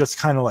 you just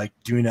kind of like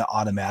doing it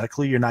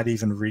automatically. You're not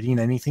even reading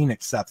anything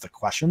except the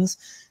questions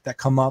that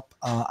come up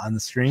on the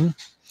screen.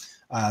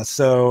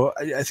 So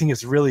I think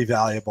it's really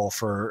valuable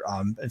for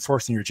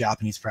enforcing your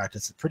Japanese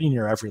practice at pretty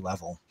near every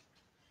level.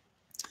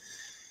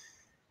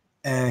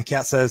 And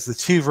Kat says the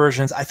two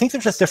versions, I think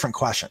they're just different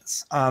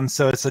questions.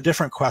 So it's a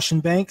different question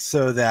bank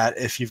so that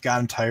if you've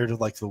gotten tired of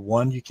like the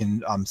one, you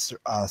can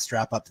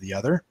strap up the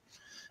other.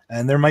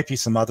 And there might be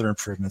some other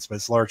improvements, but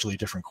it's largely a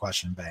different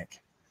question bank.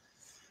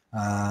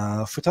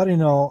 Futari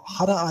no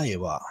haraai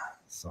wa.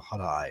 So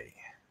haraai.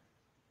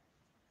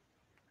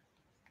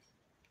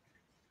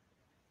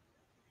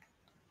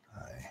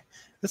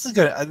 This is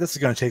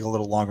going to take a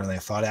little longer than I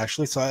thought,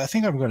 actually. So I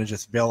think I'm going to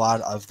just bail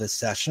out of this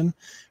session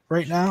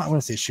right now. I'm going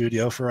to say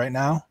Shudio for right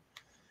now,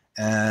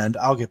 and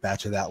I'll get back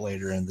to that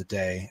later in the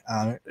day.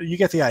 You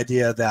get the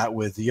idea that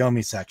with the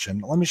Yomi section.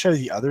 Let me show you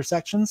the other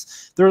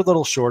sections. They're a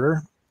little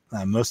shorter.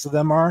 Most of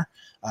them are,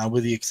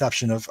 with the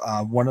exception of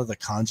one of the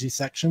kanji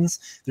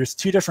sections. There's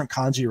two different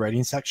kanji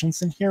writing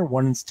sections in here.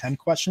 One's 10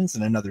 questions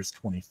and another's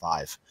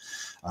 25.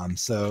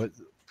 So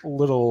a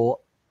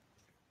little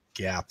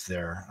gap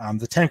there.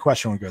 The 10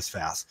 question one goes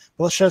fast,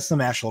 but let's show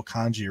some actual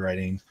kanji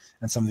writing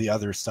and some of the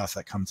other stuff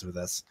that comes with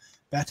this.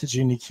 Back to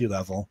Junichi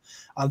level.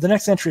 The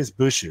next entry is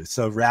bushu,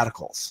 so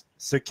radicals.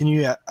 So can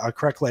you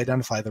correctly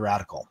identify the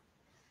radical?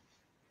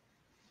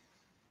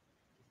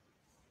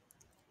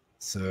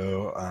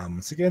 So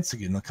once again,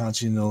 sugi no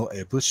kanji no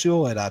bushu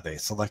o erabe.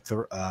 Select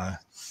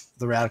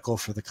the radical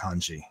for the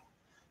kanji.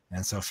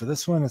 And so for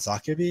this one, it's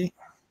akebi.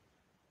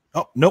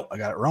 Oh, nope, I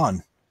got it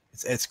wrong.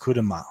 It's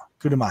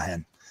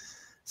kurumahen.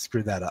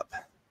 Screwed that up.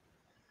 I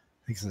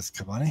think it's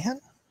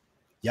kabanehen.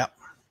 Yep.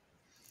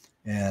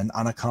 And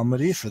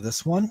anakamuri for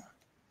this one.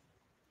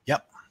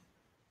 Yep.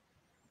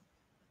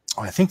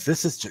 Oh, I think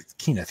this is just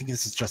keen. I think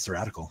this is just a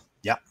radical.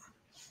 Yep.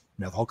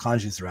 No, the whole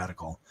kanji is a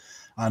radical.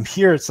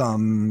 Here it's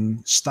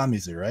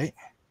shitamizu, right?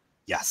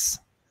 Yes.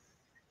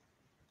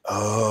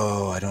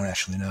 Oh, I don't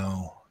actually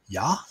know.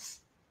 Ya?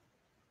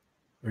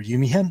 Or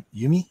Yumihen?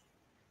 Yumi?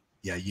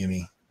 Yeah,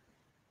 Yumi.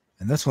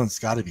 And this one's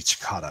got to be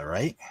Chikata,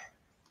 right?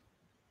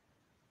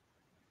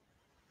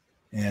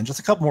 And just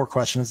a couple more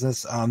questions.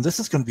 This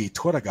is going to be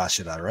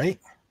Toragashira, right?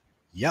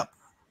 Yep.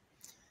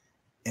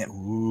 And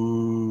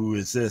ooh,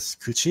 is this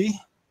Kuchi?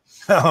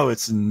 Oh,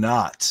 it's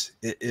not.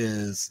 It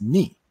is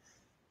Ni.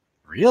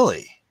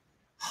 Really?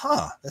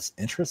 Huh, that's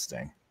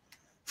interesting.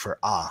 For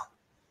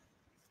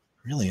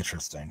really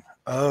interesting.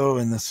 Oh,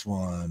 and this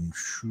one,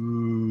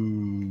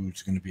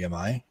 it's going to be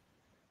MI.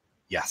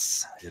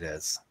 Yes, it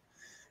is.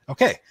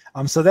 Okay,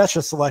 so that's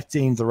just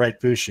selecting the right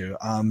bushu.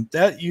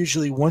 That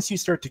usually, once you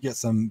start to get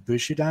some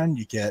bushu down,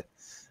 you get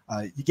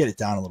it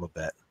down a little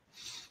bit.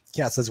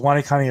 Kat says,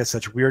 Wanikani has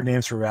such weird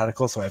names for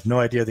radicals, so I have no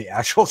idea the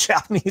actual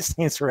Japanese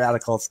names for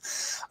radicals.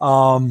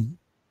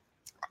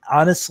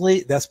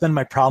 Honestly, that's been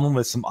my problem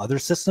with some other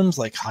systems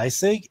like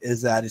HiSig,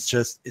 is that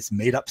it's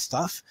made up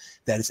stuff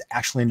that is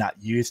actually not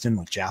used in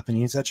like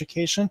Japanese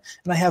education,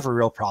 and I have a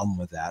real problem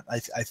with that.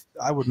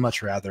 I would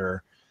much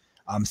rather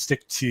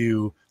stick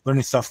to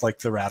learning stuff like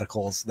the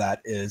radicals that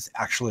is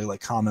actually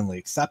like commonly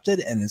accepted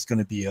and is going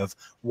to be of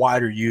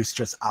wider use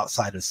just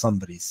outside of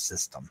somebody's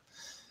system.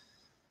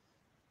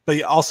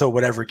 But also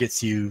whatever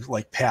gets you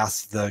like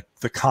past the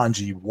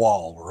kanji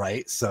wall,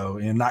 right? So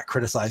you're not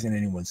criticizing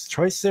anyone's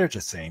choice there,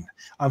 just saying.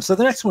 So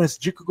the next one is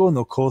Jukugo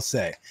no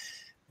Kosei.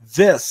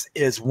 This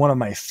is one of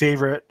my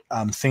favorite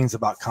things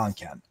about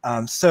Kanken.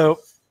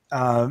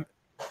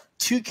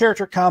 Two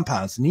character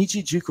compounds,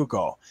 Niji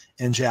Jukugo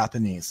in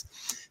Japanese.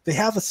 They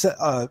have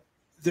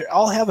they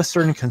all have a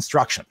certain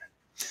construction.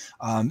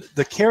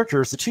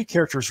 The two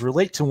characters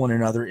relate to one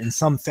another in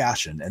some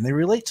fashion, and they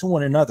relate to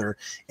one another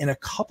in a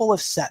couple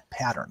of set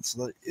patterns.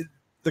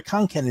 The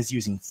Kanken is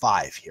using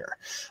 5 here.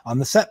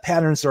 The set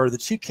patterns are the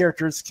two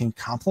characters can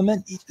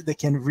complement, they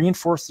can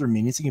reinforce their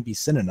meanings, they can be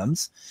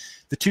synonyms.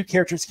 The two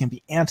characters can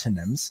be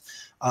antonyms.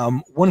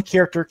 One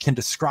character can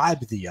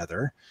describe the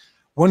other.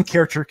 One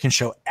character can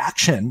show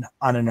action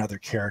on another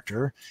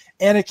character,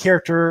 and a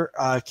character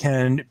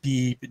can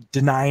be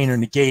denying or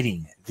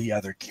negating the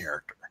other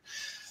character.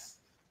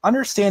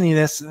 Understanding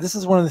this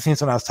is one of the things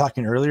when I was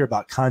talking earlier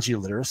about kanji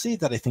literacy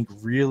that I think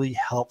really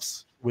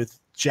helps with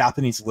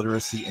Japanese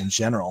literacy in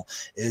general,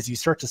 is you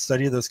start to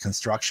study those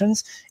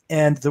constructions,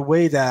 and the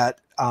way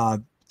that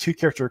two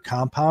character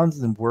compounds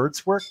and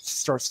words work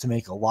starts to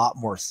make a lot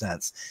more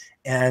sense.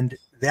 And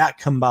that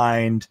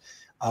combined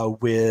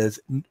with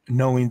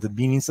knowing the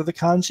meanings of the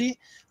kanji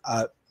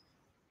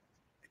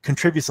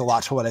contributes a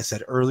lot to what I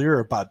said earlier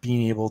about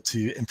being able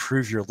to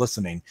improve your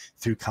listening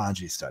through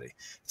kanji study.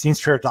 It seems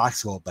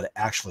paradoxical, but it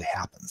actually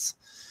happens.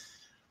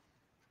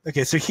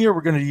 Okay, so here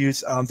we're going to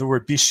use the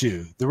word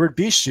bishu. The word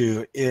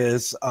bishu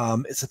is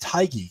it's a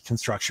taigi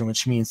construction,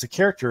 which means the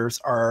characters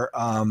are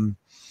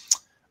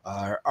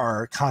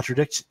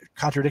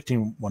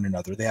contradicting one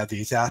another. They have the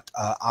exact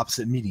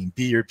opposite meaning.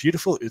 Bi or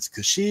beautiful,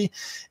 utsukushi,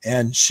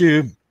 and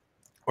shu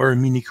or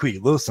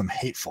minikui, loathsome,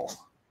 hateful.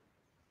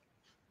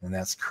 And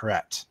that's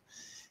correct.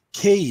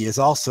 Kei is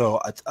also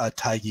a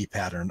taigi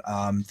pattern.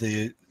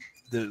 The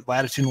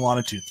latitude and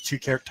longitude, the two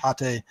character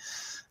tate,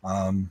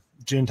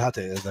 jun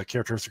tate, the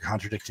characters are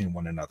contradicting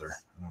one another.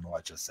 I don't know what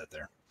I just said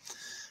there.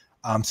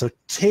 So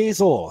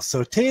Teizo.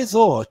 So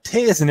Teizo,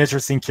 Tei is an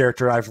interesting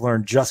character I've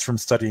learned just from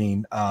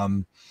studying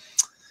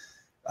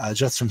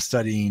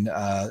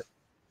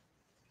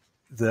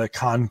the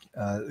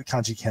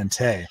Kanji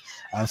Kentei.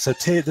 So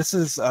Tei, this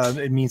is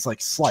it means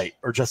like slight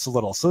or just a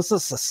little. So this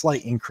is a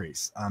slight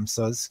increase.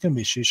 So this is going to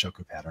be a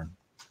Shishoku pattern.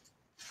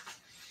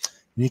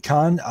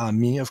 Nikan,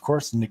 mi, of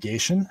course,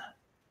 negation.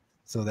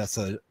 So that's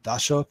a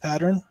Dasho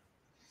pattern.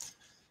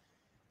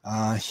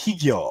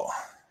 Higyo.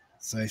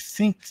 So I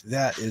think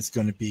that is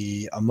going to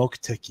be a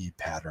Mokuteki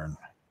pattern.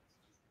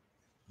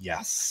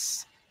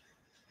 Yes.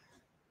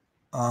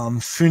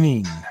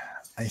 Funin.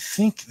 I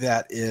think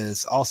that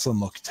is also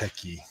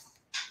Mokuteki,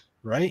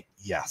 right?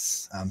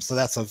 Yes. So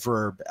that's a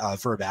verb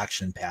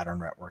action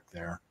pattern at work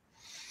there.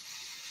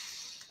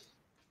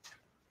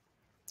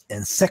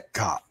 And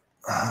Sekka.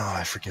 Oh,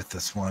 I forget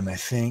this one. I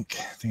think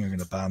I'm going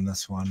to bomb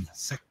this one.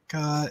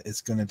 Sekka is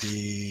going to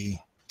be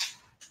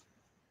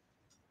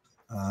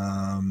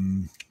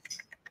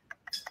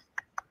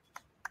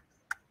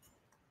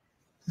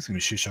it's going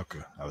to be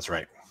Shushoku. I was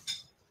right.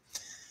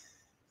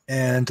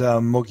 And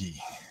Mogi.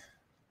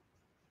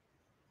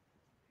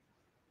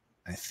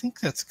 I think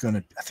that's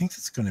going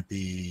to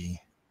be,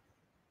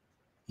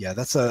 yeah,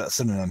 that's a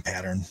synonym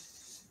pattern.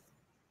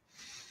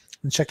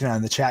 I'm checking out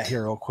in the chat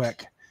here real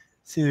quick.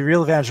 See, the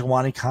real advantage of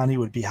Wanikani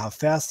would be how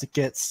fast it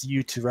gets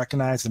you to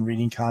recognize and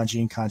reading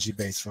kanji and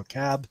kanji-based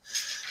vocab.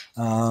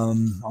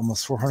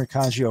 Almost 400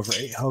 kanji, over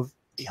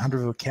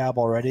 800 vocab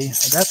already.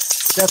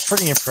 That's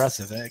pretty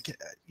impressive.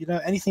 You know,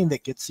 anything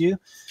that gets you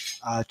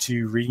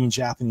to reading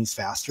Japanese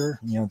faster,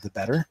 you know, the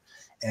better.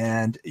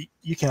 And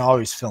you can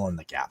always fill in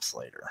the gaps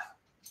later.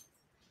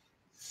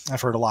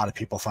 I've heard a lot of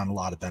people find a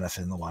lot of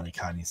benefit in the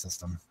Wanikani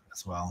system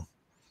as well.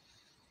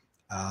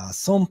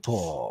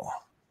 Sonpo.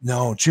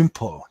 No,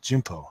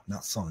 Junpo,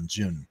 not Son,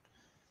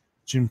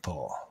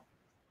 Junpo.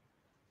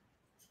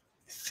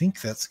 I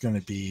think that's going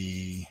to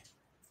be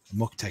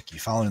Mokteki,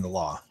 following the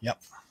law.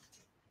 Yep.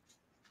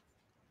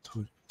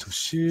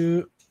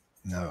 Toshu,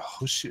 no,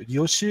 Hoshu,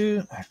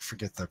 Yoshu, I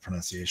forget the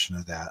pronunciation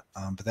of that.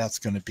 But that's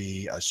going to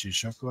be a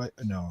Shushoku,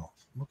 no,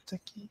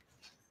 Mokteki?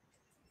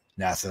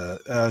 No, it's a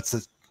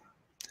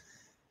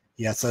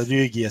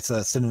ryugi, it's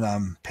a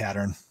synonym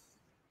pattern.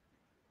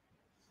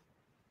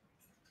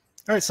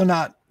 All right, so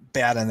not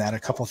bad on that. A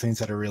couple things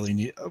that I really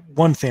need.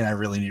 One thing I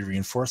really need to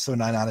reinforce, so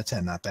 9 out of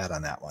 10, not bad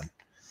on that one.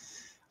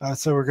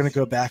 So we're going to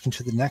go back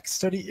into the next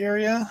study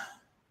area,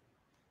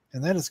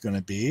 and that is going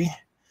to be,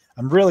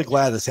 I'm really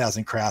glad this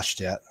hasn't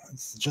crashed yet. It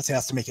just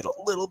has to make it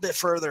a little bit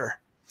further.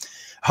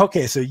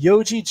 Okay, so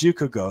Yoji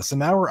Jukugo. So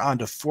now we're on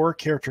to 4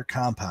 character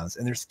compounds,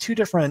 and there's 2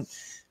 different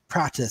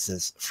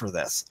practices for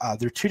this.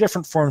 There are 2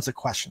 different forms of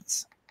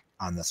questions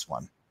on this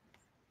one.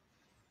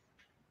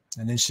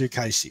 And then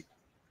Shukaishi.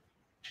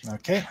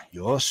 Okay,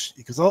 yosh,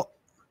 ikuzo.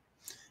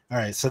 All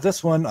right, so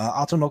this one,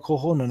 ato no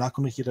koho no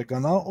naku no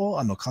hiragana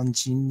o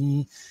kanji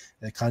ni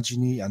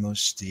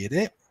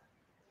shiteire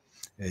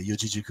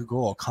yoji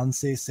jukugo o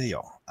kansei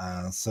seyo.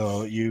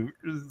 So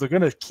they're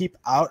going to keep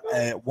out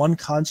one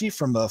kanji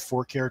from the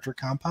 4-character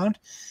compound,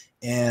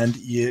 and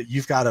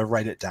you've got to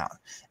write it down.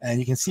 And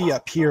you can see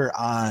up here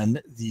on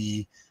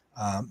the,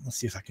 let's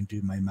see if I can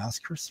do my mouse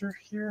cursor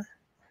here.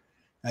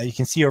 You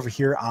can see over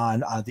here on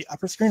the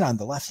upper screen on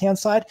the left-hand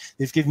side,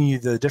 they've given you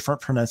the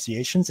different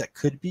pronunciations that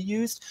could be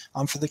used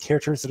for the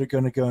characters that are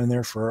going to go in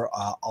there for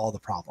all the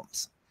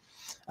problems.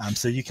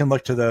 So you can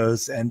look to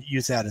those and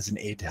use that as an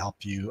aid to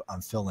help you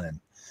fill in.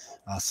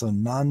 So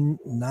nani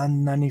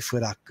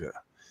furaku.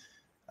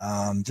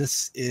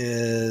 This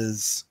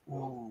is,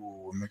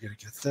 ooh, am I going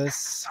to get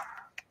this?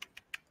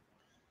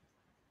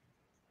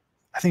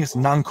 I think it's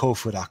nanko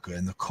furaku,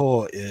 and the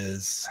ko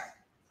is, I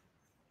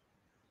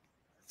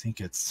think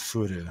it's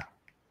furu,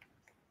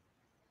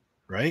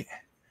 right?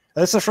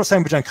 That's the first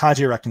time we've done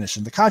kanji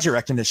recognition. The kanji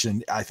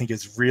recognition, I think,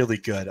 is really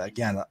good.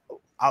 Again,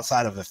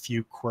 outside of a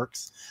few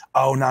quirks.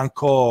 Oh,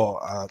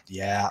 nanko.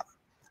 Yeah,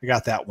 I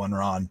got that one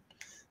wrong.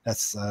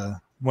 That's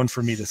one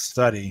for me to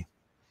study.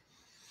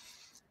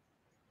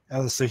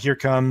 So here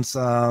comes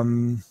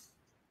Kienban-jo.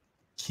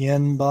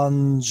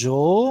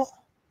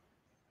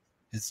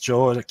 Is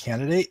Joel a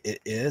candidate?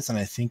 It is, and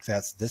I think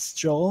that's this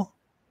Joel.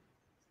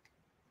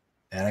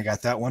 And I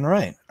got that one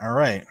right. All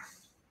right.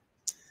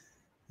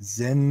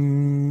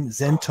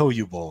 Zento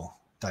yubo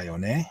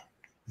dayone.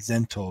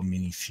 Zento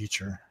meaning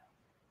future.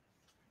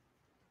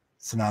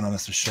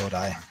 Synonymous with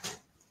Shodai.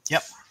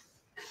 Yep.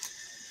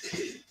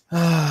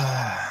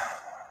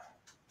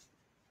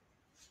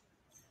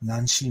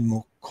 Nanshi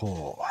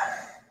moko.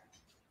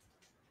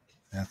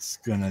 That's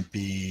gonna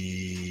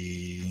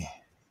be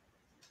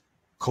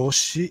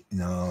Koshi.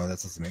 No,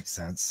 that doesn't make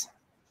sense.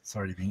 It's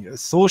already being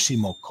Soshi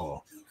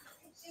moko.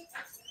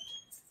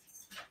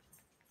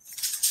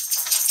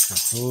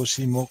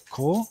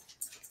 Soshimoko.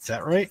 Is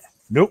that right?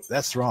 Nope,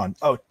 that's wrong.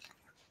 Oh,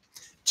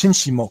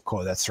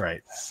 Chinshimoko, that's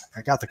right.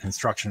 I got the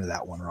construction of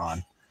that one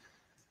wrong.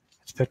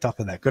 Just picked up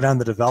on that. Good on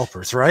the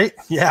developers, right?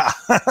 Yeah,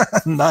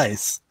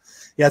 nice.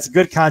 Yeah, it's a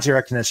good kanji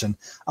recognition.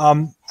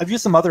 I've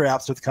used some other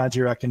apps with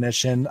kanji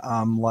recognition,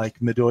 like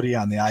Midori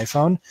on the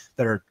iPhone,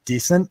 that are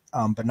decent,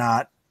 but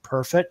not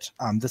perfect.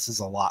 This is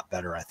a lot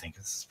better, I think.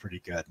 This is pretty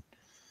good.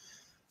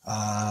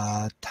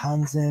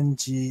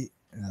 Tanzenji.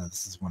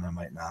 This is one I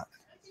might not.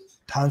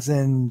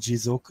 Tanzenji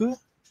Zoku?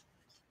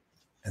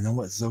 And then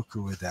what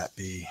Zoku would that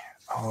be?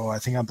 Oh, I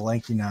think I'm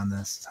blanking on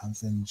this.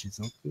 Tanzenji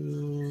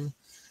Zoku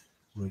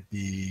would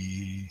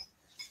be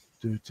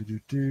it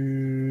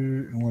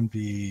wouldn't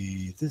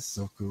be this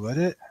Zoku, would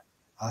it?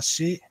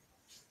 Ashi?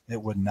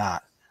 It would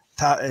not.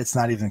 It's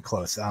not even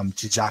close.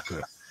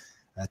 Jijaku.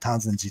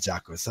 Tanzen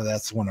Jijaku. So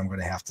that's one I'm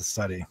going to have to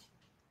study.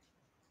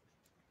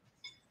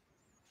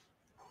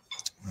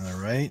 All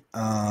right.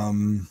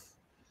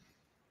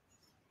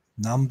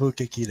 Nambu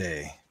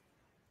gekirei.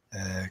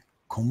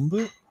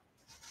 Kombu?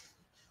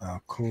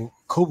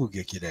 Kobu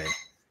gekirei.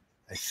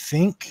 I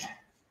think.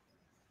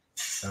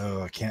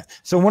 Oh, I can't.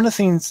 So one of the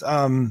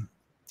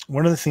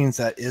things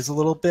that is a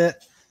little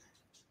bit,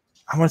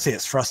 I want to say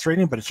it's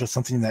frustrating, but it's just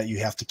something that you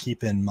have to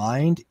keep in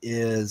mind,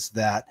 is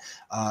that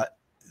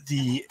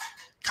the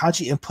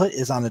kanji input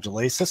is on a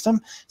delay system.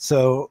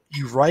 So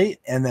you write,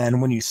 and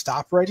then when you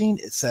stop writing,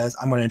 it says,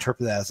 I'm going to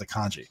interpret that as a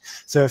kanji.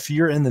 So if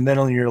you're in the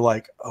middle and you're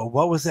like, oh,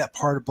 what was that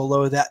part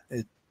below that?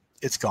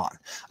 It's gone.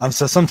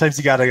 So sometimes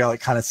you got to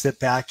like kind of sit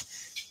back,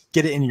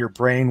 get it in your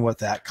brain what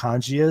that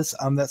kanji is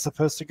that's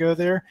supposed to go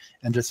there,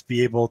 and just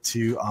be able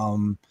to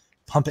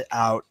pump it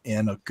out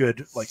in a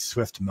good, like,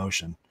 swift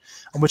motion,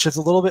 which is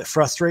a little bit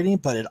frustrating,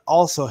 but it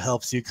also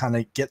helps you kind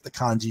of get the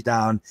kanji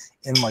down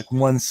in like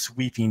one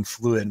sweeping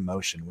fluid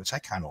motion, which I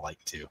kind of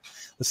like too.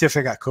 Let's see if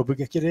I got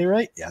Kobugekide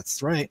right. Yeah,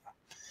 that's right.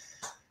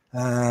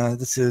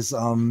 This is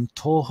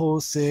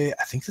Tohose.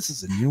 I think this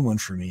is a new one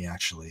for me,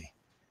 actually.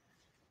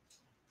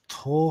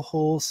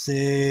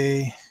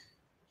 Tohose.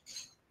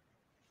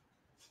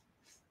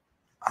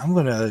 I'm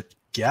going to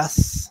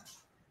guess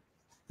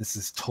this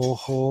is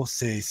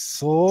Tohose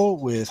So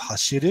with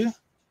Hashiru.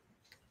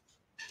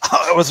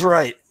 Oh, I was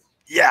right.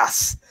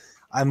 Yes.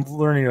 I'm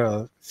learning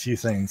a few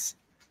things.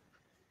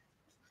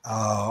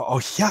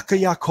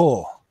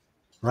 Hyaku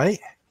right?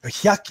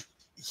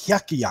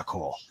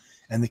 Hyaku.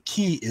 And the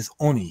key is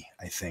oni,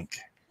 I think.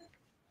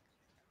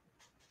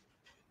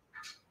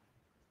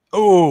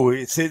 Oh,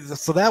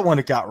 so that one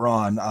it got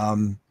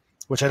wrong,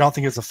 which I don't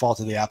think is a fault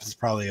of the app. It's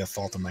probably a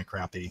fault of my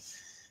crappy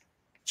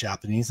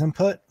Japanese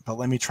input. But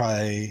let me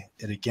try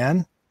it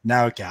again.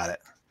 Now it got it.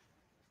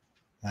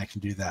 I can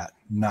do that.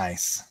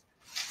 Nice.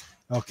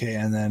 Okay,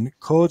 and then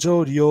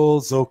Kojo Ryo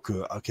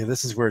Zoku. Okay,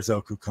 this is where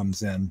Zoku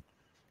comes in.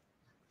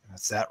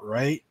 Is that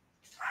right?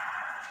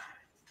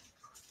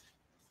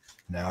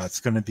 Now it's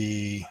going to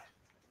be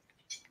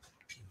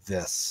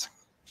this.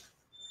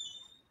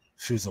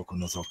 Fuzoku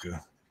no Zoku.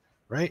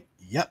 Right?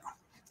 Yep.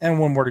 And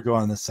one more to go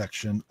on this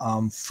section.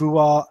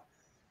 Fuwa, I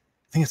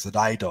think it's the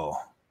Daido.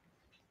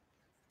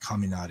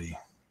 Kaminari.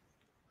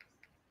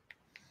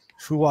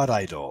 Fuwa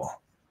Daido.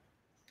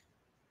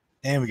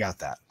 And we got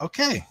that.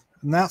 Okay.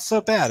 Not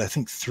so bad. I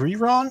think 3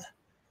 ron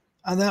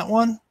on that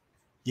one.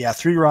 Yeah,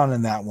 3 ron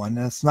in that one.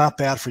 And it's not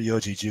bad for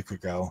Yoji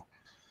Jukugo.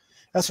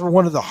 That's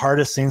one of the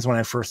hardest things when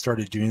I first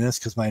started doing this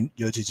because my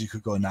Yoji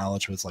Jukugo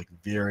knowledge was like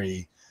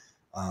very,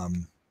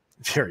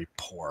 very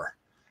poor.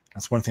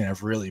 That's one thing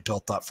I've really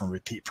built up from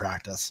repeat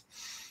practice.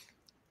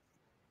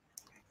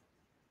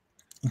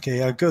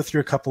 Okay, I'll go through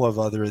a couple of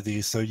other of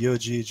these. So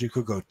Yoji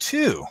Jukugo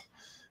 2.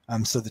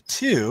 So the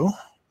 2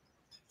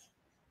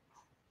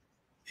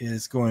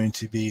 is going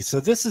to be, so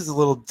this is a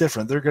little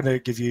different. They're going to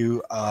give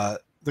you a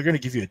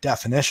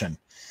definition,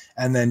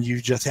 and then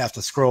you just have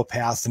to scroll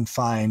past and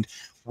find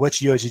which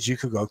Yoji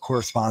Jukugo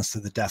corresponds to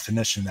the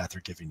definition that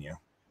they're giving you.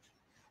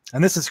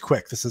 And this is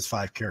quick. This is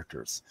 5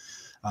 characters.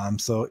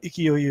 So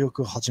ikiyo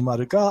yoku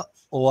hajimaru ga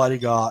owari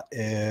ga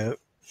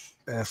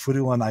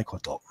furu wa nai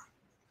koto.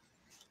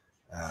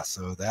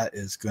 So that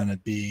is going to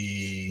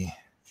be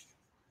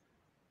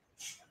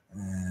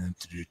as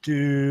you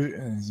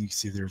can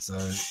see, there's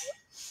a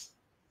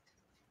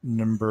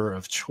number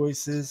of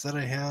choices that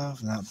I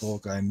have. Not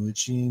Bogai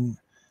Mujin.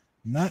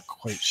 Not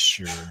quite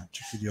sure.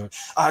 No,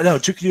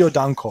 Jukuryo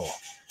Danko.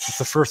 It's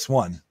the first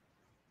one.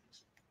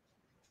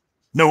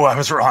 No, I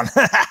was wrong.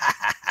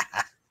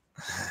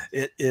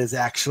 It is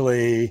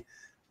actually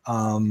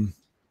Ryodo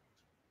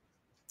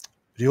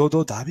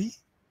Dabi.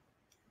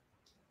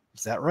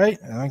 Is that right?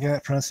 Am I getting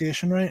that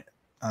pronunciation right?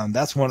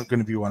 That's going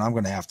to be one I'm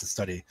going to have to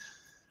study.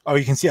 Oh,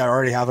 you can see I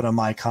already have it on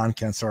my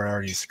Kanken, so I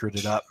already screwed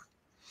it up.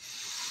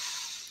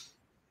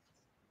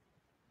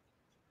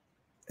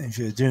 If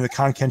you're doing the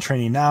Kanken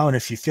training now, and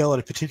if you fail at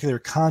a particular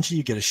kanji,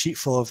 you get a sheet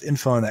full of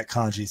info on that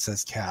kanji,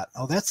 says Kat.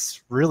 Oh,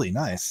 that's really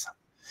nice.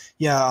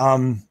 Yeah,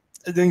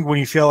 I think when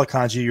you fail a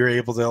kanji, you're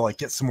able to like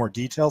get some more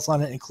details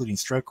on it, including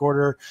stroke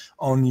order,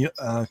 own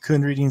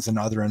kun readings, and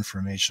other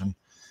information.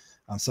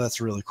 So that's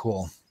really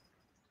cool.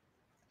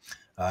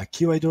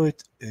 Kiwadoe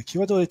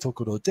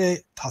tokoro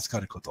de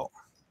tasukaru koto.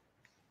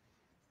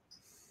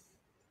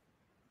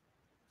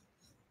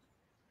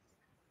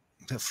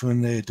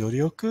 Fune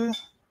doryoku?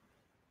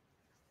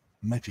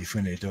 Might be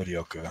Fune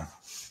doryoku.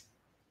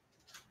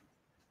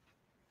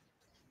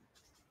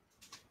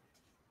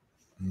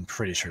 I'm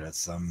pretty sure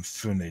that's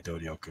Fune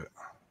doryoku.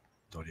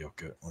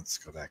 Let's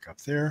go back up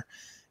there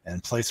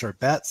and place our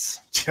bets.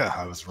 Yeah,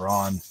 I was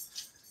wrong.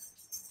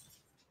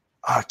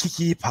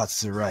 Kiki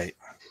Patsu, right.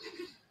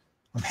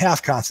 I'm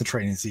half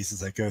concentrating these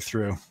as I go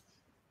through.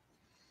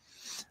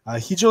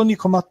 非常に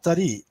困った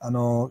り、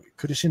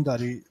苦しんだ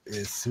り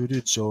す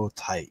る状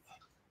態。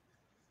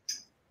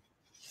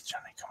非常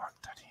に困っ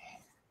た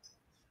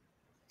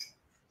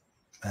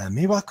り。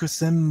迷惑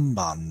千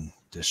番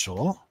でし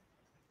ょ?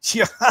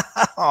 Yeah,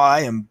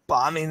 I am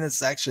bombing the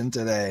section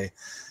today.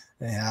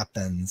 It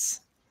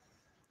happens.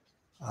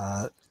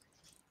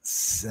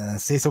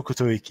 生息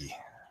吐息。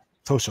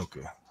当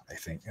食, I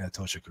think.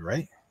 当食,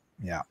 right?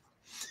 Yeah.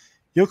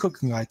 よく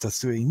考えた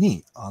末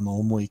に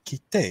思い切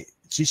って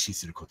実施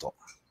すること。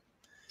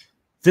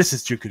This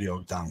is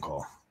Jukuryo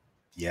Danko.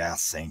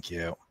 Yes, thank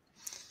you.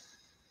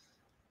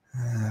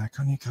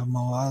 とにかく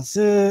ま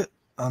ず、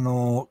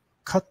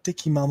勝手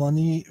気まま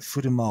に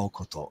振る舞う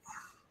こと。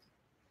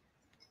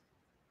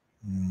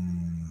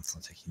So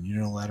taking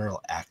unilateral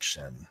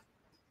action.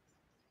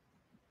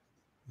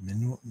 目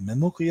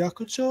目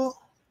役所?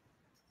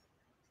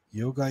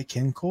 有害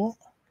健康?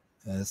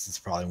 This is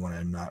probably one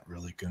I'm not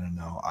really going to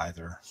know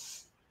either.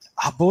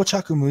 傍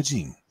着無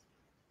人.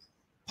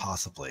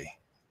 Possibly.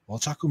 傍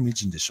着無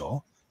人でし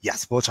ょ?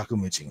 Yes, 傍着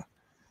無人.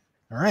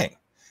 All right.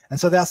 And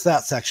so that's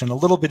that section. A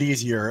little bit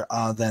easier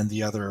than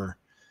the other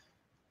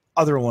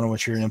one in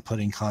which you're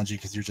inputting kanji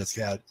because you just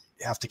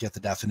have to get the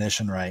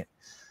definition right.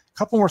 A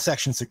couple more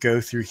sections to go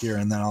through here,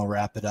 and then I'll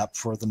wrap it up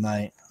for the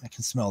night. I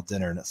can smell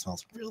dinner, and it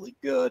smells really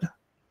good.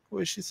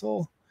 Oishii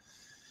soul.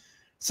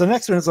 So the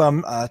next one is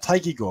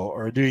Taikigo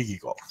or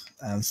Duigigo.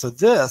 So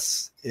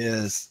this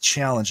is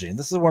challenging.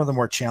 This is one of the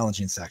more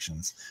challenging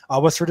sections.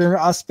 What's for dinner?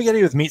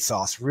 Spaghetti with meat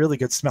sauce. Really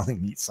good smelling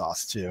meat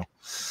sauce, too.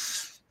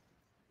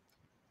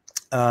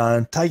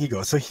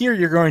 Taigigo. So here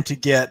you're going to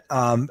get,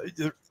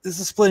 this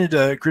is split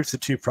into groups of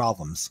 2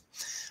 problems.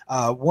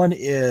 One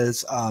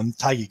is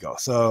Taigigo.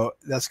 So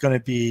that's going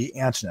to be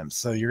antonyms.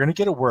 So you're going to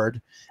get a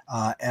word,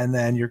 and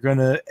then you're going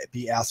to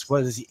be asked,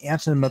 what is the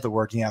antonym of the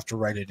word? And you have to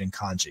write it in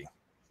kanji.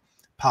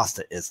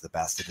 Pasta is the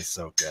best. It is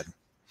so good.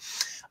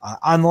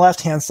 On the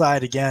left-hand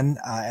side, again,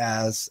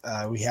 as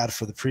we had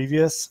for the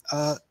previous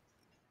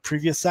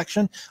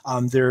section,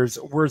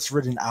 there's words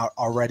written out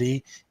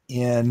already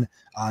in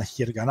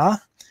hiragana.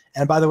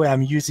 And by the way,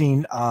 I'm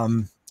using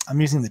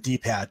the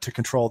D-pad to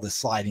control the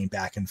sliding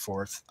back and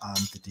forth on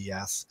the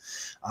DS.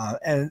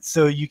 And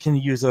so you can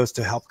use those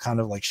to help kind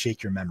of like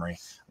shake your memory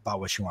about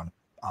what you want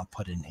to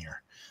put in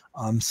here.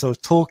 So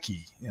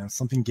toki,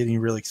 something getting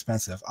really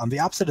expensive. The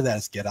opposite of that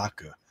is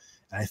geraku.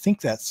 And I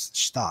think that's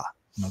shita,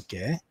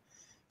 okay?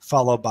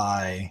 Followed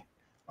by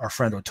our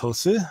friend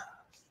otosu,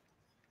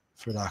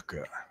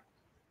 furaku.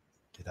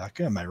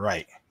 Geraku, am I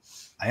right?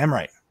 I am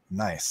right.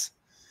 Nice.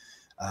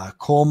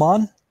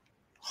 Kolmon,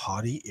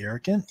 haughty,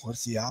 arrogant.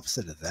 What's the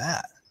opposite of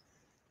that?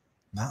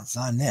 Not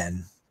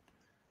zanen,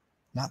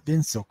 not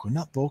binsoku,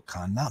 not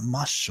bokan, not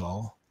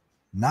masho,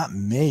 not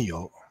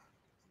meyo.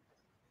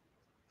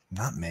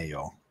 Not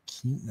meyo.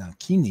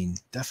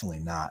 Kinin, definitely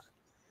not.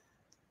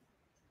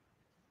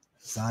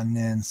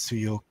 Zanen,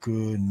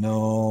 suyoku,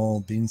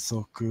 no,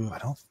 binsoku.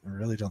 I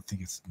really don't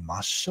think it's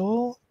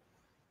masho.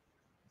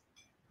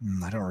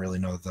 I don't really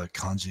know the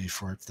kanji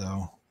for it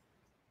though.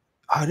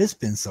 Oh, it is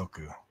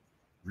binsoku.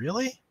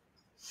 Really?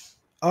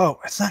 Oh,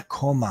 it's not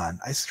koman.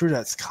 I screwed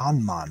up. It's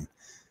kanman.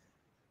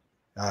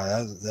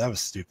 That was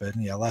stupid.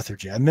 Yeah,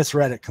 lethargy. I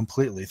misread it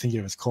completely, thinking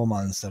it was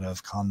koman instead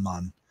of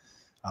kanman.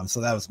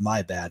 So that was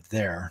my bad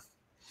there.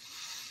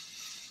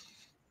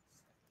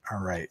 All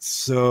right.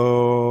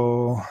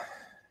 So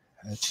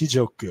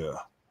chijoku.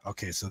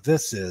 Okay, so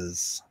this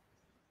is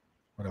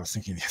what I was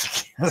thinking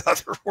the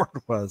other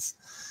word was.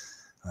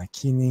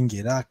 Kinin,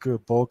 geraku,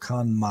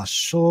 bokan,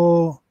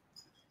 masho.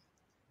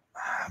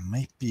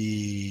 Might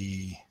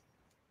be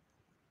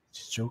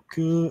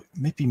chijoku.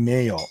 Might be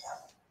meyo.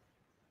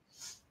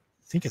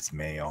 I think it's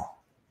meyo.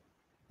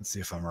 Let's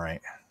see if I'm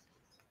right.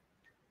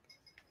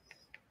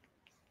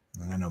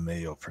 I know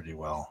meyo pretty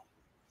well.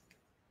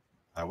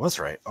 I was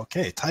right.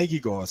 Okay,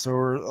 Taigigo. So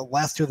we're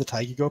last 2 of the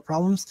Taigigo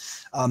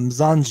problems.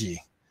 Zanji.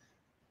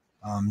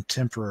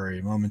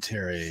 Temporary,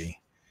 momentary.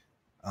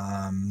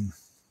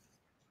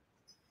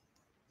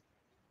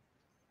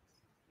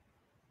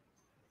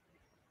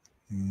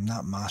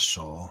 Not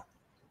masho.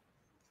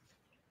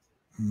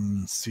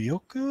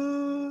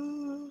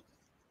 Suyoku?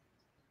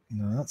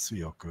 No, not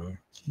suyoku.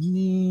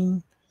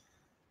 Kinin?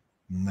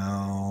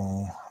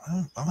 No.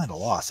 I'm at a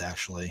loss,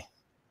 actually.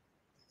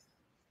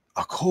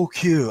 A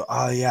kokyu.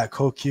 Oh, yeah,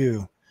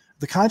 kokyu.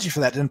 The kanji for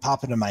that didn't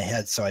pop into my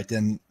head, so I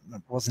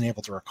wasn't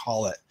able to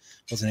recall it.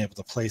 Wasn't able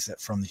to place it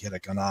from the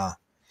hiragana.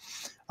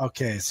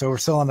 Okay, so we're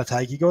still on the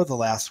Taigigo, the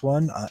last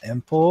one.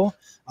 Empo.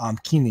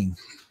 Kinin.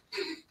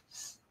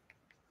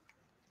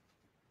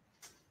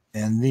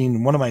 And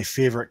then one of my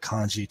favorite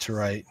kanji to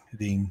write,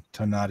 the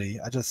tonari.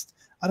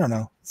 I don't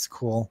know. It's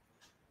cool.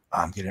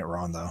 I'm getting it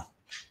wrong, though.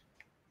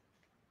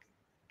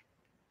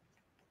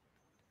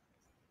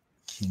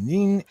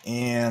 Kinin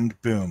and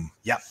boom.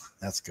 Yep,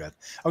 that's good.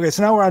 Okay,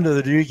 so now we're on to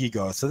the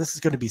ryugigo. So this is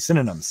going to be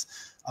synonyms.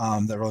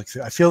 That we're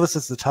I feel this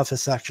is the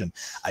toughest section.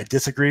 I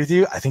disagree with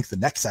you. I think the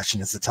next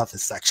section is the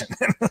toughest section.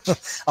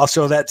 I'll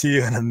show that to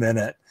you in a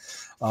minute.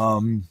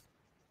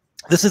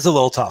 This is a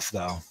little tough,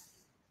 though.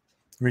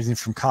 Reasoning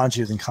from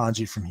kanji than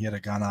kanji from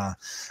hiragana.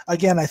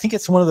 Again, I think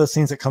it's one of those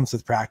things that comes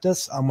with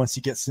practice. Once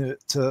you get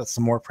to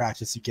some more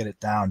practice, you get it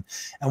down.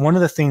 And one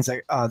of the things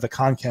that the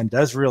Kanken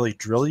does really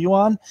drill you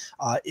on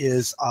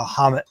is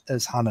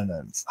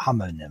homonyms.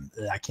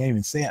 I can't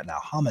even say it now.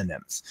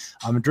 Homonyms.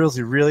 It drills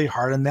you really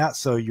hard on that,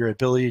 so your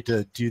ability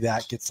to do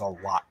that gets a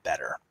lot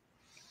better.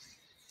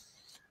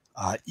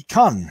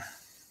 Ikan.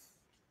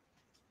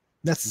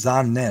 That's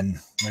zanen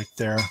right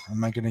there.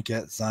 Am I going to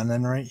get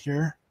zanen right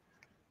here?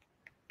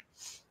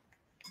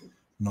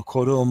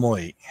 Nokoru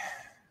omoi.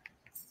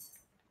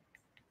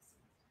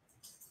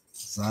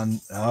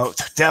 Oh,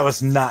 that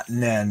was not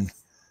nen,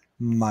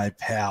 my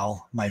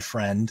pal, my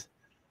friend.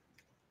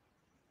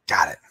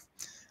 Got it.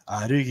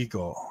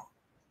 Ryugigo.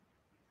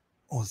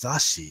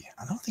 Ozashi.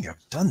 I don't think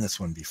I've done this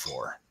one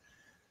before.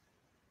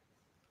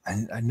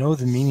 I know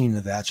the meaning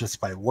of that just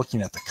by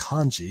looking at the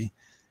kanji,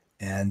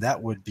 and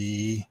that would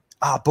be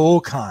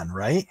bokan,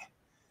 right?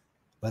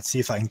 Let's see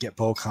if I can get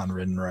bokan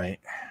written right.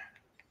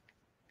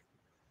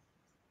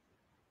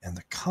 And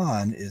the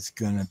kan is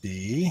going to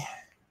be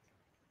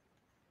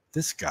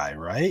this guy,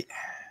 right?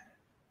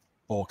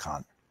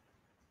 Bolkan.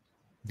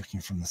 Looking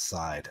from the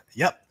side.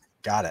 Yep,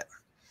 got it.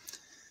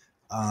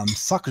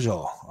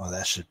 Sakujo. Oh,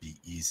 that should be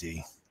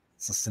easy.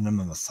 It's a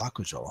synonym of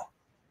sakujo.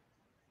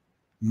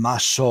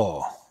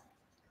 Masho.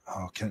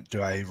 Oh,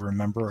 do I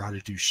remember how to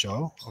do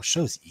show? Oh,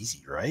 show's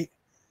easy, right?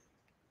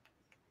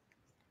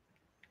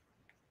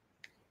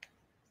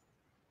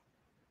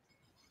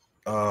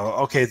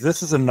 Okay,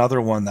 this is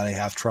another one that I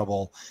have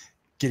trouble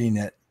getting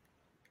it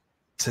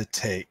to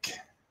take.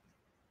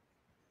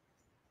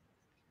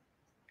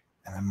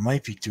 And I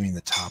might be doing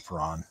the top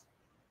wrong.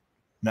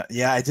 No,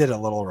 yeah, I did it a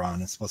little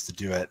wrong. It's supposed to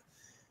do it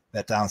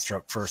that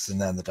downstroke first and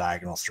then the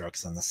diagonal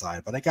strokes on the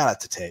side, but I got it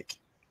to take.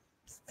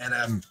 And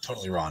I'm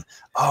totally wrong.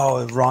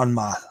 Oh,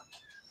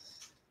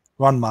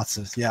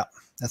 Ranmatsu. Yeah,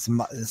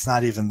 it's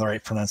not even the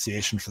right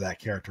pronunciation for that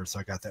character, so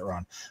I got that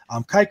wrong.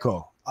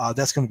 Kaiko,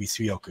 that's going to be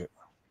Suyoku.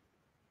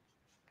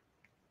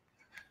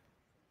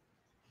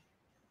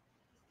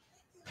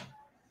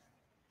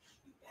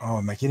 Oh,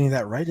 am I getting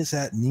that right? Is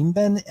that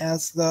Ninben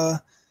as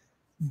the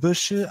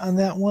bushu on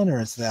that one,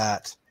 or is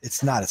that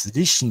it's not? It's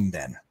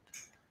Rishinben.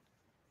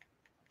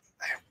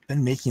 I've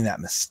been making that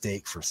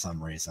mistake for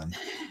some reason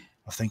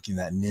of thinking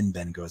that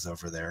Ninben goes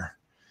over there.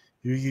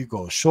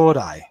 Yugo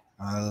Shodai,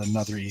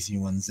 another easy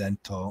one.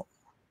 Zento.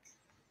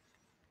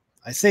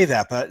 I say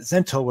that, but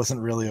Zento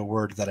wasn't really a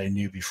word that I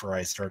knew before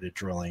I started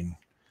drilling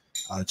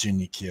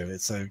Junikyu.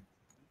 It's a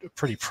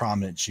pretty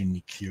prominent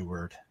Junikyu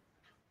word.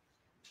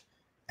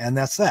 And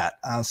that's that.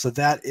 So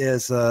that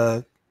is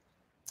the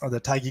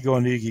Taigigo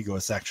and Yugigo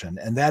section.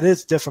 And that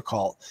is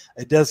difficult.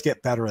 It does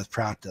get better with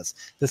practice.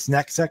 This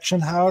next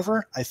section,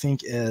 however, I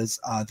think is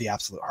the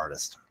absolute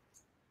hardest.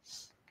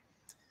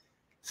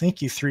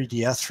 Thank you,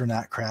 3DS, for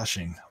not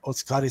crashing.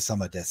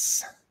 Otsukare-sama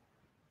desu.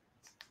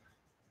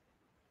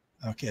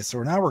 Okay,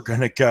 so now we're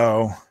going to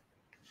go.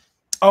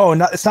 Oh,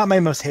 no, it's not my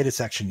most hated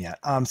section yet.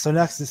 So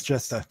next is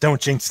just don't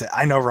jinx it.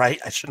 I know, right?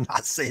 I should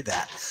not say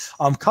that.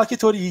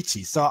 Kaketori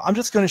Ichi. So I'm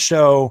just going to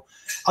show.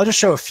 I'll just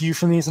show a few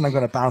from these, and I'm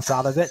going to bounce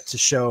out of it to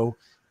show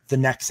the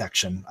next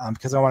section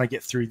because I want to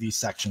get through these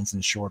sections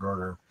in short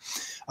order.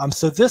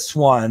 So this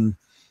one,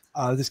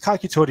 this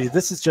Kaketori,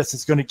 this is just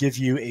it's going to give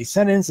you a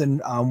sentence,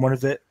 and one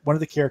of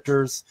the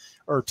characters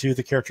or two of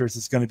the characters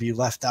is going to be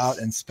left out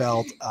and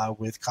spelled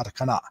with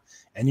katakana,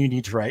 and you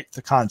need to write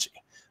the kanji.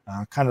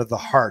 Kind of the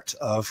heart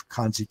of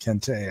Kanji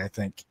Kentei, I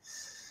think.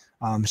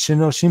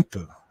 Shinno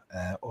Shimpu,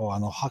 o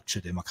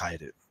hakuchu de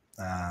makaeru.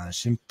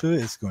 Shimpu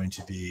is going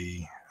to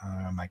be,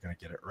 am I going to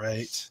get it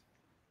right?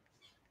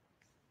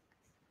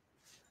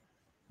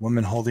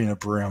 Woman holding a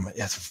broom.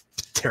 Yes,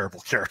 terrible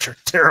character.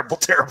 Terrible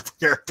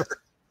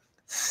character.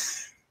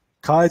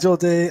 Kaijo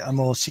de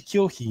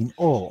shikyohin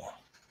o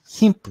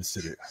himpu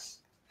suru.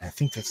 I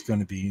think that's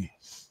going to be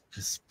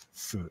this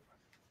food.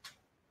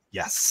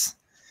 Yes.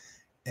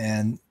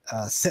 And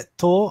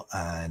Seto,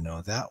 I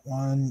know that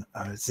one.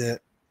 Is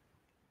it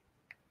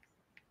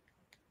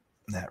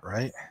that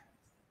right?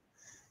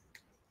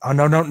 Oh,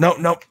 no.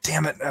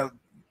 Damn it.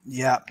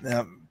 Yeah,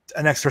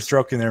 an extra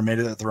stroke in there made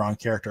it the wrong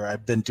character.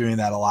 I've been doing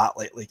that a lot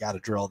lately. Got to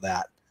drill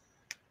that.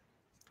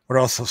 What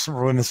else is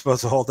women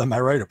supposed to hold? Am I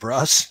right? A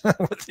brush?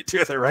 What they do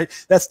with it, right?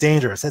 That's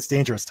dangerous. That's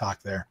dangerous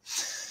talk there.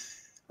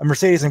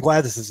 Mercedes, I'm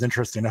glad this is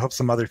interesting. I hope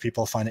some other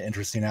people find it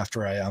interesting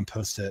after I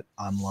post it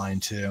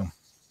online too.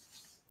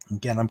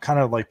 Again, I'm kind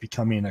of like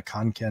becoming a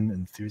Kanken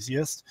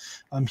enthusiast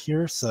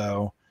here,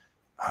 so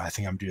I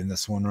think I'm doing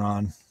this one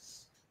wrong.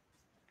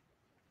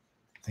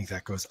 I think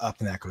that goes up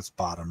and that goes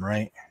bottom,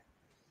 right?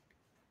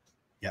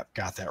 Yep,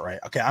 got that right.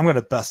 Okay, I'm going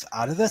to bust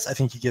out of this. I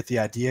think you get the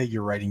idea.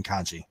 You're writing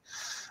kanji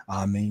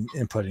and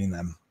inputting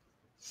them.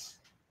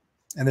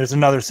 And there's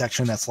another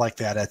section that's like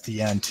that at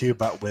the end too,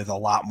 but with a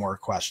lot more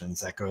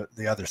questions.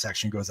 The other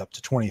section goes up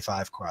to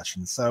 25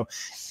 questions. So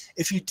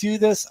if you do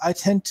this, I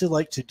tend to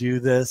like to do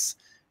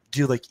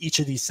like each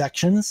of these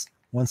sections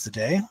once a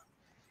day,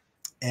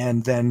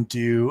 and then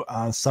do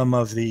some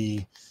of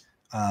the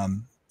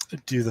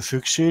do the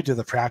fukushu, do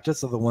the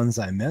practice of the ones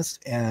I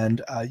missed,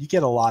 and you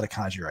get a lot of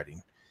kanji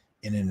writing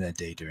in a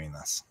day doing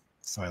this.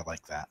 So I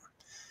like that.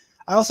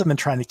 I also been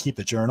trying to keep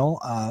a journal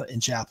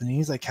in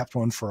Japanese. I kept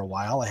one for a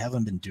while. I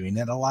haven't been doing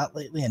it a lot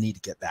lately. I need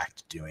to get back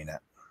to doing it.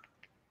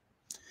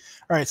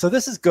 All right, so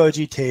this is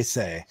Goji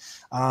Teisei.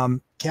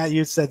 Kat,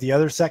 you said the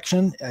other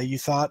section, you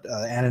thought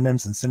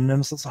antonyms and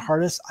synonyms was the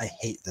hardest. I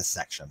hate this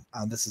section.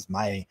 This is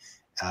my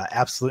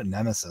absolute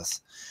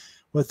nemesis.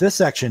 What this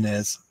section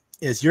is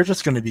you're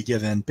just going to be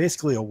given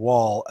basically a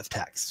wall of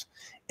text.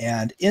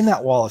 And in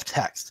that wall of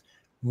text,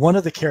 one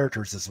of the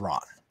characters is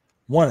wrong.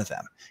 One of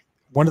them,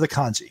 one of the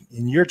kanji.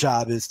 And your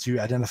job is to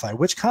identify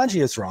which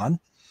kanji is wrong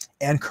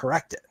and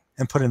correct it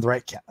and put in the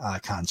right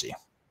kanji.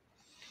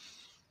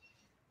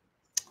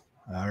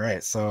 All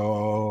right,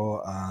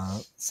 so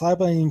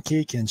Saibain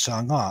Keiken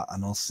Shaga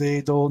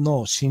Seido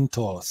no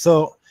Shinto.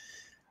 So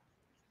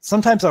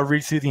sometimes I'll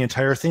read through the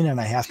entire thing, and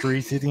I have to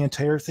read through the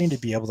entire thing to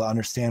be able to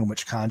understand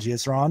which kanji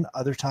is wrong.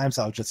 Other times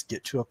I'll just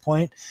get to a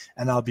point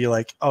and I'll be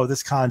like, oh,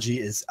 this kanji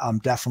is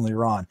definitely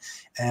wrong.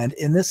 And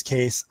in this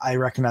case, I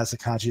recognize the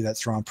kanji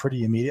that's wrong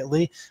pretty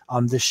immediately.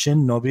 The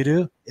shin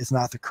nobiru is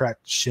not the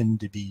correct shin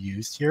to be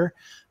used here.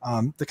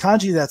 The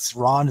kanji that's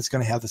wrong is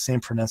going to have the same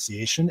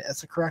pronunciation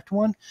as the correct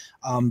one,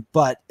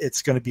 but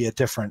it's going to be a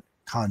different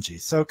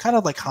kanji. So kind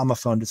of like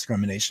homophone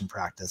discrimination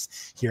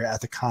practice here at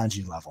the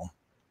kanji level.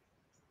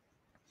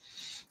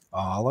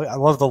 I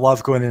love the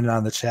love going in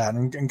on the chat,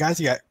 and guys,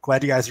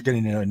 glad you guys are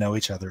getting to know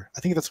each other. I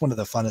think that's one of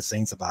the funnest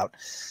things about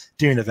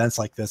doing events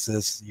like this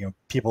is,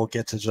 people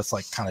get to just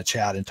like kind of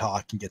chat and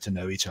talk and get to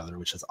know each other,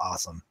 which is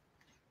awesome.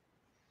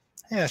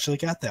 Hey, I actually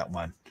got that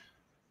one.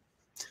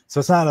 So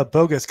it's not a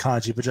bogus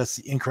kanji, but just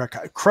the incorrect.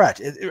 Correct.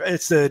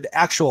 It's an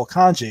actual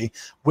kanji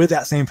with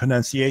that same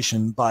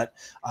pronunciation, but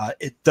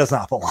it does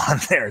not belong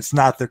there. It's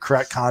not the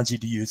correct kanji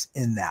to use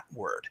in that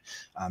word.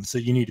 So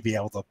you need to be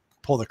able to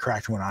pull the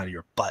correct one out of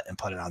your butt and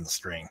put it on the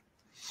string.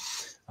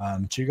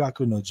 中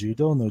学の柔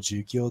道の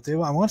授業で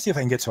は I want to see if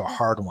I can get to a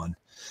hard one.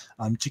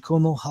 自己の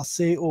派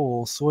生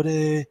をそ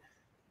れ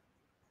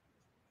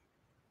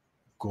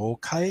5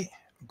回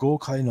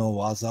の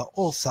技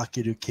を避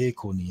ける傾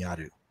向にあ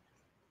る.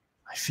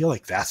 I feel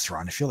like that's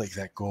wrong. I feel like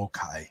that go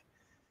kai.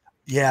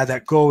 Yeah,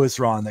 that go is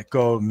wrong. That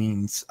go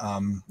means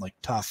like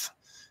tough.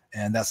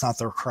 And that's not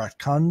the correct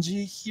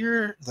kanji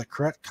here. The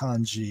correct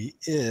kanji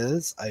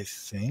is, I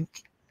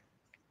think.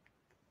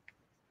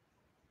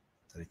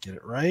 Did I get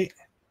it right?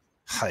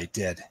 I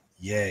did.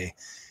 Yay.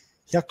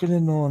 100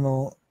年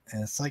の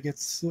歳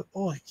月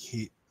を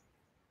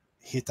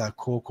経た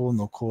高校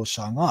の校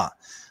舎が、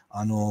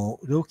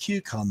老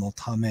朽化の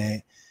た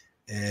め、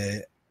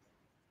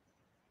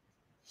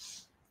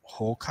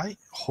包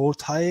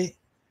帯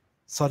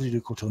され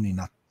ることに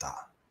なっ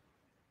た.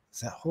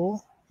 Is that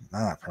whole?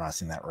 I'm not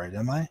pronouncing that right,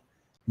 am I?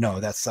 No,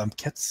 that's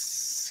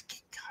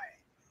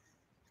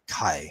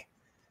kai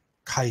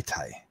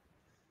tai.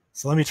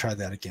 So let me try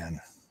that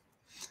again.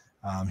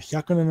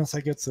 100年の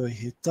歳月を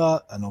経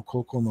た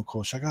高校の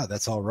校舎が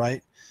that's all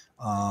right.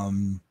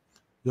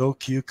 老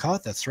朽化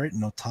that's right.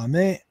 のた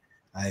め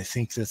I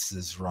think this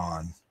is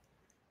wrong.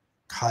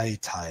 Kai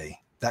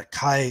tai. That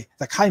kai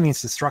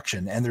means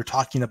destruction, and they're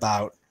talking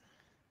about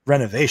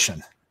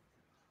renovation.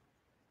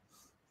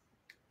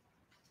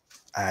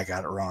 I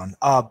got it wrong.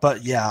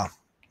 But yeah.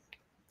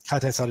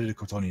 Katai sareru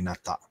koto ni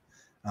natta.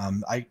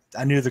 I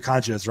knew the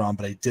kanji was wrong,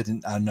 but I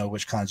didn't know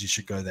which kanji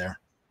should go there.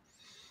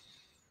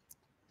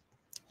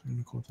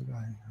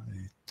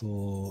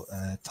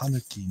 タ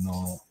ヌキ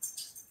の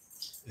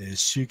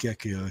襲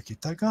撃を受け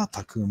たが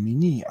巧み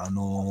に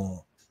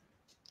逃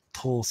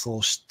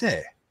走し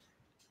て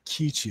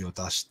記事を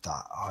出し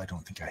た. I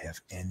don't think I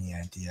have any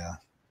idea.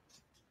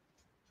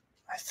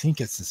 I think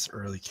it's this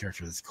early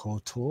character. This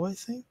Koto, I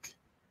think.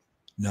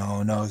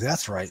 No,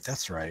 that's right.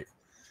 That's right.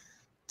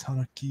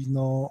 Tanuki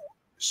no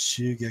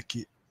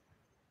shugeki.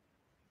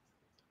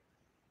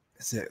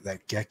 Is it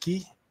that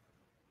Geki?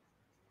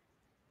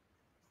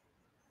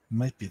 It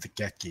might be the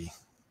Geki.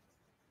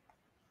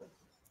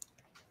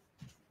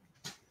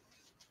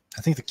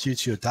 I think the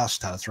Kyuchi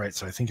Dashita is right,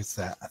 so I think it's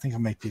that. I think it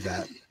might be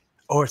that.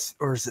 Or is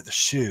it the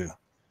shoe?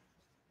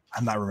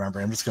 I'm not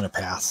remembering. I'm just going to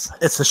pass.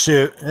 It's the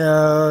shoe.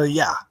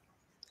 Yeah.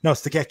 No,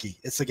 it's the Geki.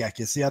 It's the Geki.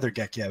 It's the other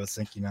Geki I was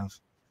thinking of.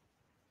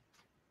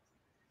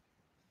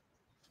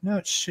 No,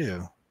 it's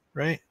shoe,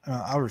 right?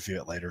 I'll review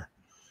it later.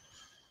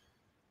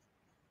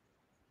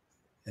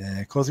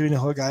 洪水の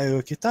被害を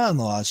受けた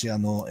アジア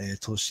の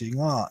都市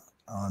が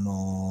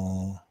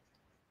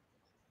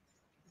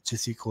治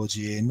水工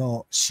事へ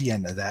の支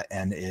援 that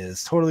N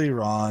is totally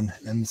wrong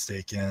and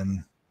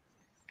mistaken.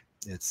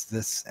 It's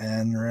this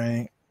N,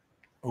 right?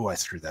 Oh, I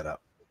screwed that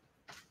up.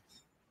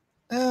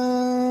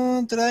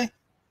 Did I?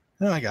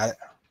 No, I got it.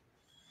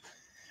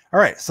 All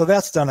right, so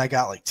that's done. I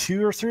got like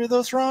 2 or 3 of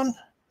those wrong.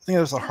 I think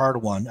that was a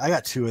hard one. I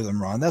got 2 of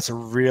them wrong. That's a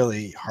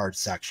really hard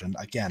section.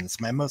 Again, it's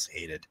my most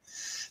hated.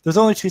 There's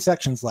only 2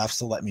 sections left,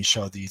 so let me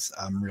show these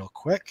real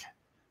quick.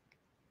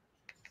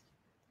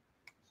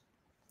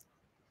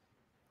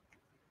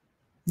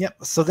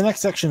 Yep, so the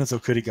next section is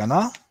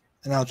Okurigana,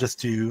 and I'll just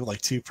do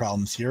like 2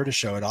 problems here to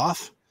show it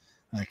off.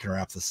 I can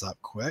wrap this up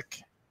quick.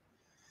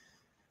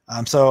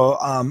 So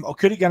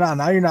Okurigana,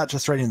 now you're not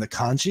just writing the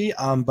kanji,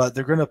 but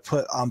they're going to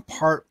put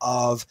part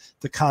of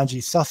the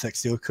kanji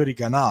suffix, the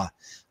Okurigana,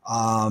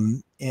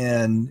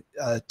 in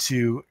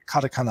to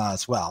katakana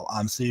as well.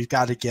 So you've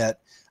got to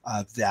get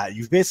that.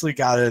 You've basically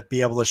got to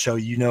be able to show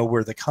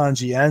where the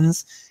kanji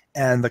ends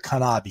and the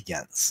kana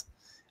begins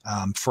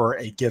for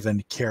a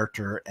given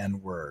character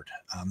and word.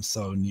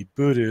 So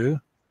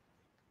Niburu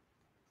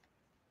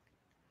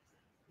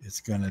is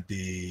going to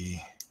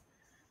be...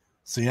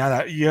 So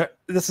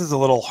this is a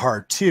little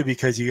hard too,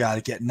 because you got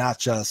to get not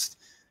just,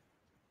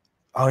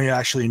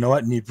 actually, you know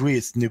what? Nibui,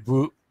 it's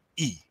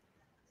Nibu-i.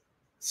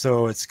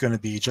 So it's going to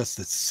be just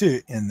the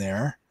su in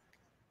there.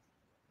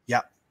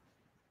 Yep.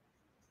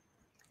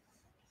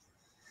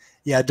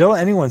 Yeah, don't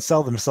anyone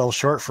sell themselves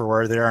short for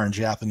where they are in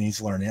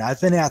Japanese learning. I've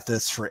been at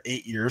this for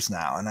 8 years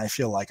now, and I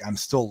feel like I'm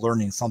still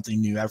learning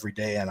something new every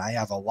day, and I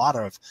have a lot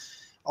of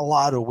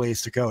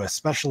ways to go,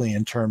 especially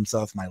in terms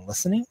of my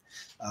listening.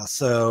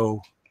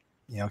 So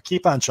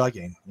keep on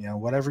chugging.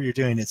 Whatever you're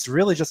doing, it's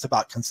really just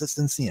about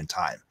consistency and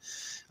time.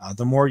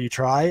 The more you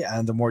try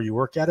and the more you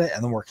work at it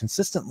and the more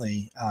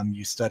consistently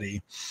you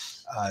study,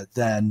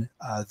 then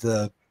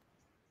the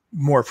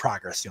more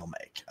progress you'll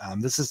make.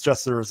 This is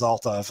just the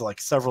result of like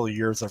several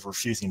years of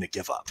refusing to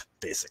give up,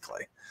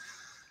 basically.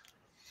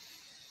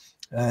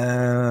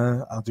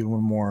 I'll do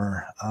one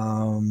more. I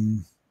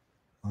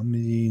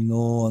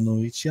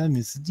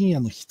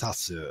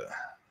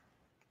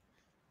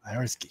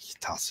always get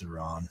hitasu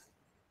wrong.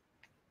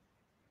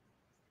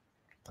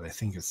 But I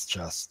think it's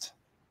just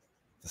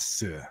the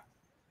su.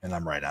 And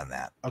I'm right on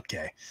that.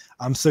 Okay.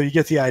 So you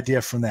get the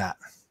idea from that.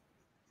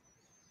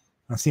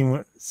 I've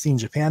seen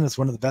Japan as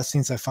one of the best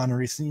things I've found in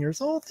recent years.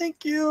 Oh,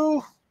 thank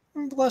you.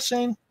 I'm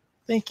blushing.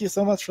 Thank you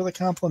so much for the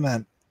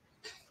compliment.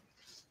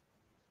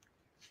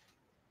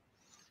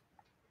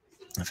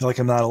 I feel like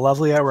I'm not a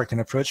lovely at where I can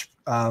approach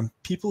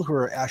people who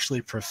are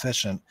actually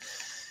proficient.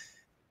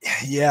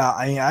 Yeah,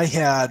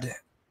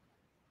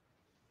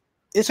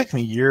 it took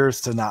me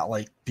years to not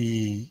like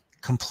be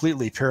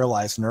completely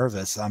paralyzed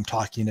nervous. I'm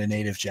talking to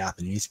native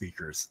Japanese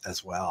speakers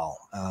as well.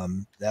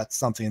 That's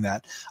something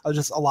that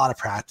just a lot of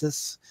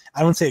practice.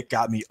 I wouldn't say it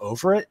got me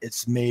over it.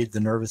 It's made the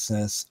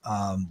nervousness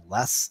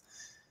less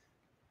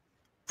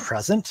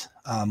present,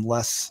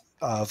 less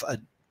of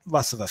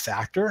a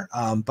factor,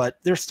 but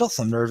there's still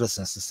some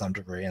nervousness to some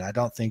degree, and I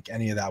don't think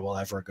any of that will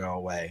ever go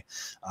away.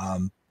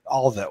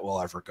 All of it will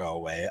ever go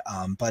away,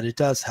 but it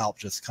does help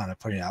just kind of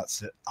putting it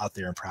out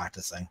there and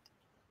practicing.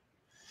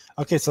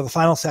 Okay, so the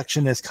final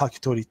section is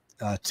Kakitori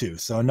 2.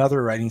 So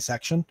another writing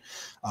section,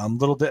 a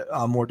little bit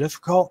more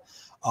difficult,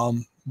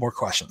 more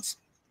questions.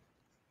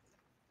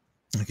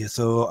 Okay,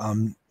 so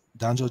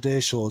男女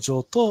で賞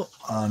状と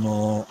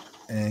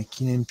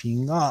記念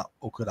品が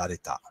送られ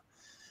た。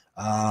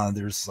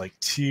There's like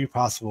 2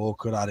 possible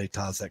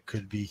okuraretas that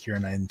could be here,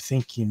 and I'm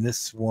thinking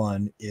this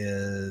one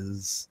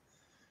is.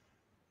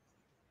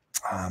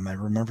 Am I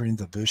remembering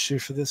the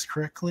bushu for this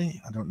correctly?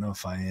 I don't know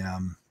if I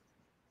am.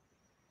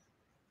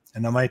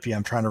 And that might be,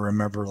 I'm trying to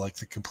remember like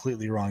the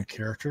completely wrong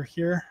character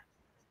here.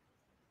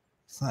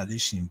 It's not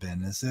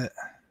Ishinben, is it?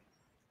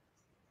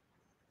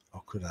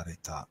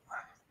 Okurareta.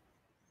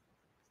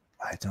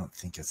 I don't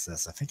think it's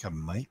this. I think I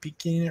might be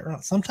getting it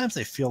wrong. Sometimes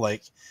I feel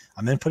like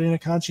I'm inputting a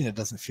kanji and it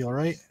doesn't feel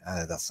right.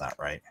 That's not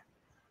right.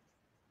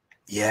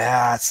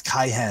 Yeah, it's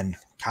Kaihen.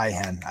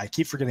 Kaihen. I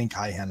keep forgetting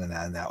Kaihen in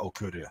that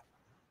Okuru.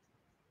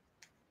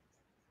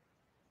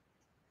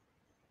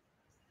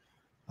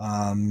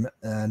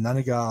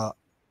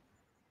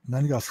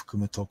 何が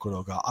含むとこ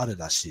ろがある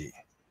らしい。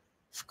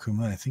含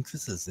む, I think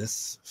this is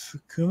this.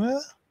 含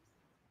む?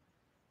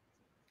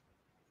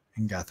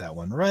 And got that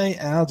one right.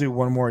 And I'll do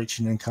one more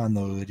 1年間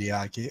の売り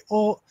上げ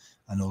を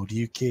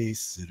流計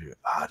する。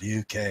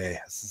流計.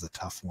 This is a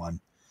tough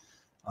one.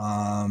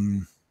 I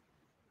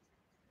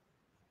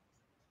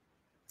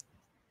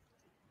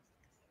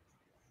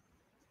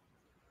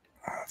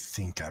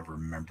think I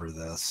remember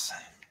this.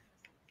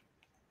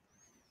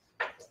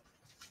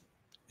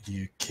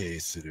 流計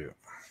する.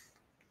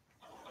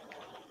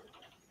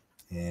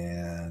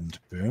 And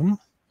boom.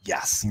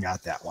 Yes,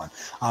 got that one.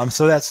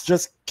 So that's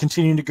just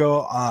continuing to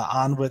go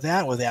on with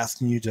that, with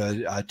asking you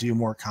to do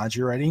more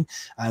kanji writing.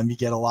 You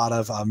get a lot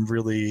of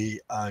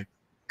really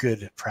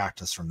good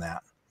practice from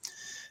that.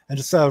 And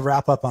just to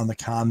wrap up on the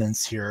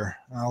comments here,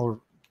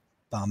 I'll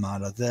bomb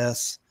out of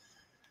this.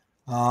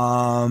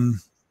 Oh,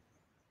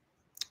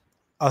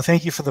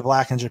 thank you for the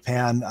Black in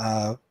Japan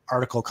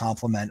article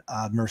compliment,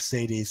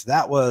 Mercedes.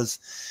 That was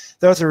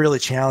a really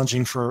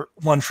challenging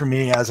one for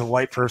me as a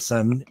white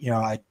person. You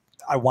know,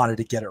 I wanted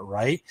to get it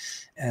right,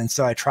 and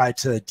so I tried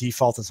to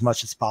default as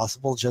much as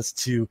possible just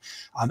to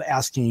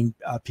asking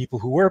people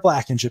who were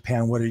Black in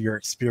Japan, what are your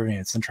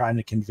experience, and trying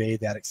to convey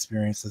that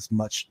experience as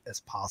much as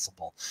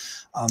possible.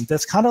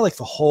 That's kind of like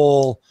the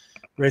whole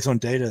Raison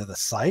data of the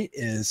site,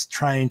 is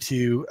trying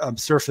to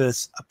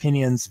surface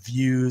opinions,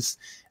 views,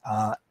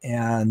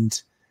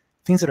 and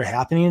things that are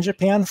happening in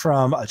Japan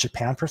from a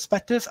Japan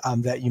perspective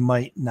that you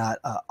might not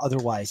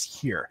otherwise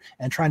hear,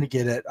 and trying to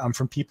get it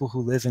from people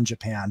who live in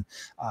Japan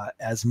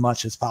as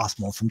much as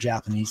possible, from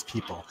Japanese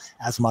people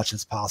as much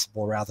as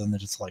possible, rather than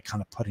just like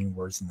kind of putting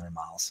words in their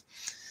mouths.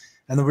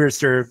 And the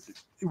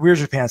weird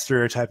Japan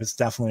stereotype is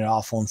definitely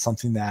awful, and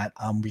something that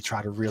we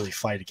try to really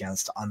fight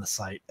against on the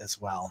site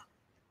as well.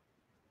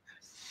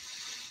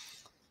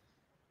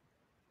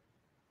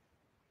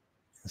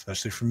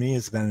 Especially for me,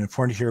 it's been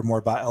important to hear more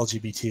about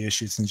LGBT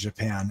issues in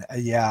Japan.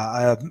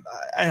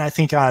 And I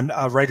think on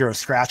Writer of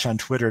Scratch on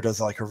Twitter does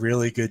like a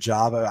really good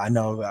job. I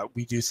know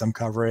we do some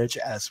coverage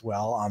as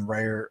well.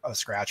 Writer of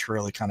Scratch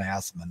really kind of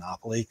has the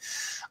monopoly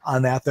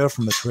on that, though,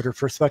 from the Twitter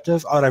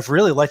perspective. What I've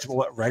really liked about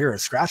what Writer of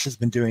Scratch has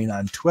been doing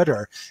on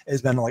Twitter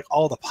has been like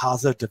all the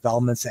positive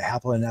developments that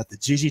happen at the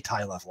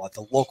Jijitai level, at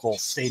the local,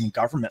 state, and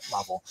government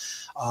level,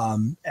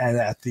 and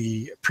at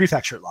the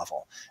prefecture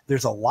level.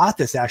 There's a lot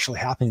that's actually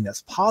happening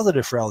that's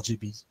positive for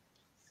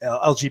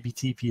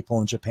LGBT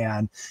people in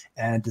Japan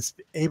and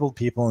disabled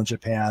people in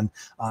Japan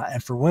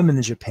and for women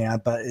in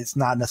Japan, but it's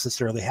not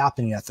necessarily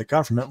happening at the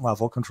government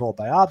level controlled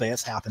by Abe.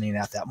 It's happening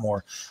at that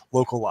more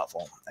local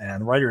level.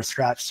 And Writer of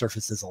Scratch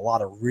surfaces a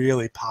lot of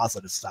really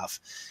positive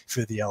stuff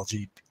for the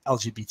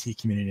LGBT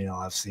community, and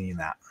I've seen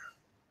that.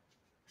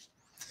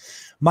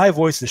 My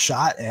voice is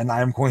shot, and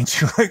I'm going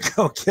to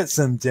go get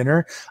some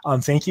dinner.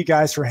 Thank you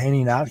guys for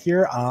hanging out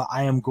here.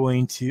 I am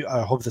going to,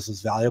 I hope this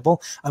was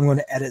valuable. I'm going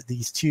to edit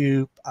these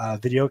 2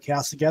 video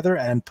casts together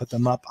and put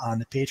them up on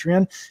the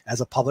Patreon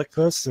as a public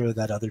post so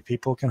that other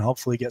people can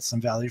hopefully get some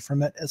value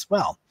from it as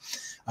well.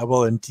 I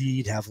will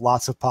indeed have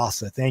lots of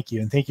pasta. Thank you.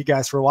 And thank you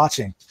guys for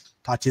watching.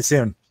 Talk to you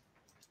soon.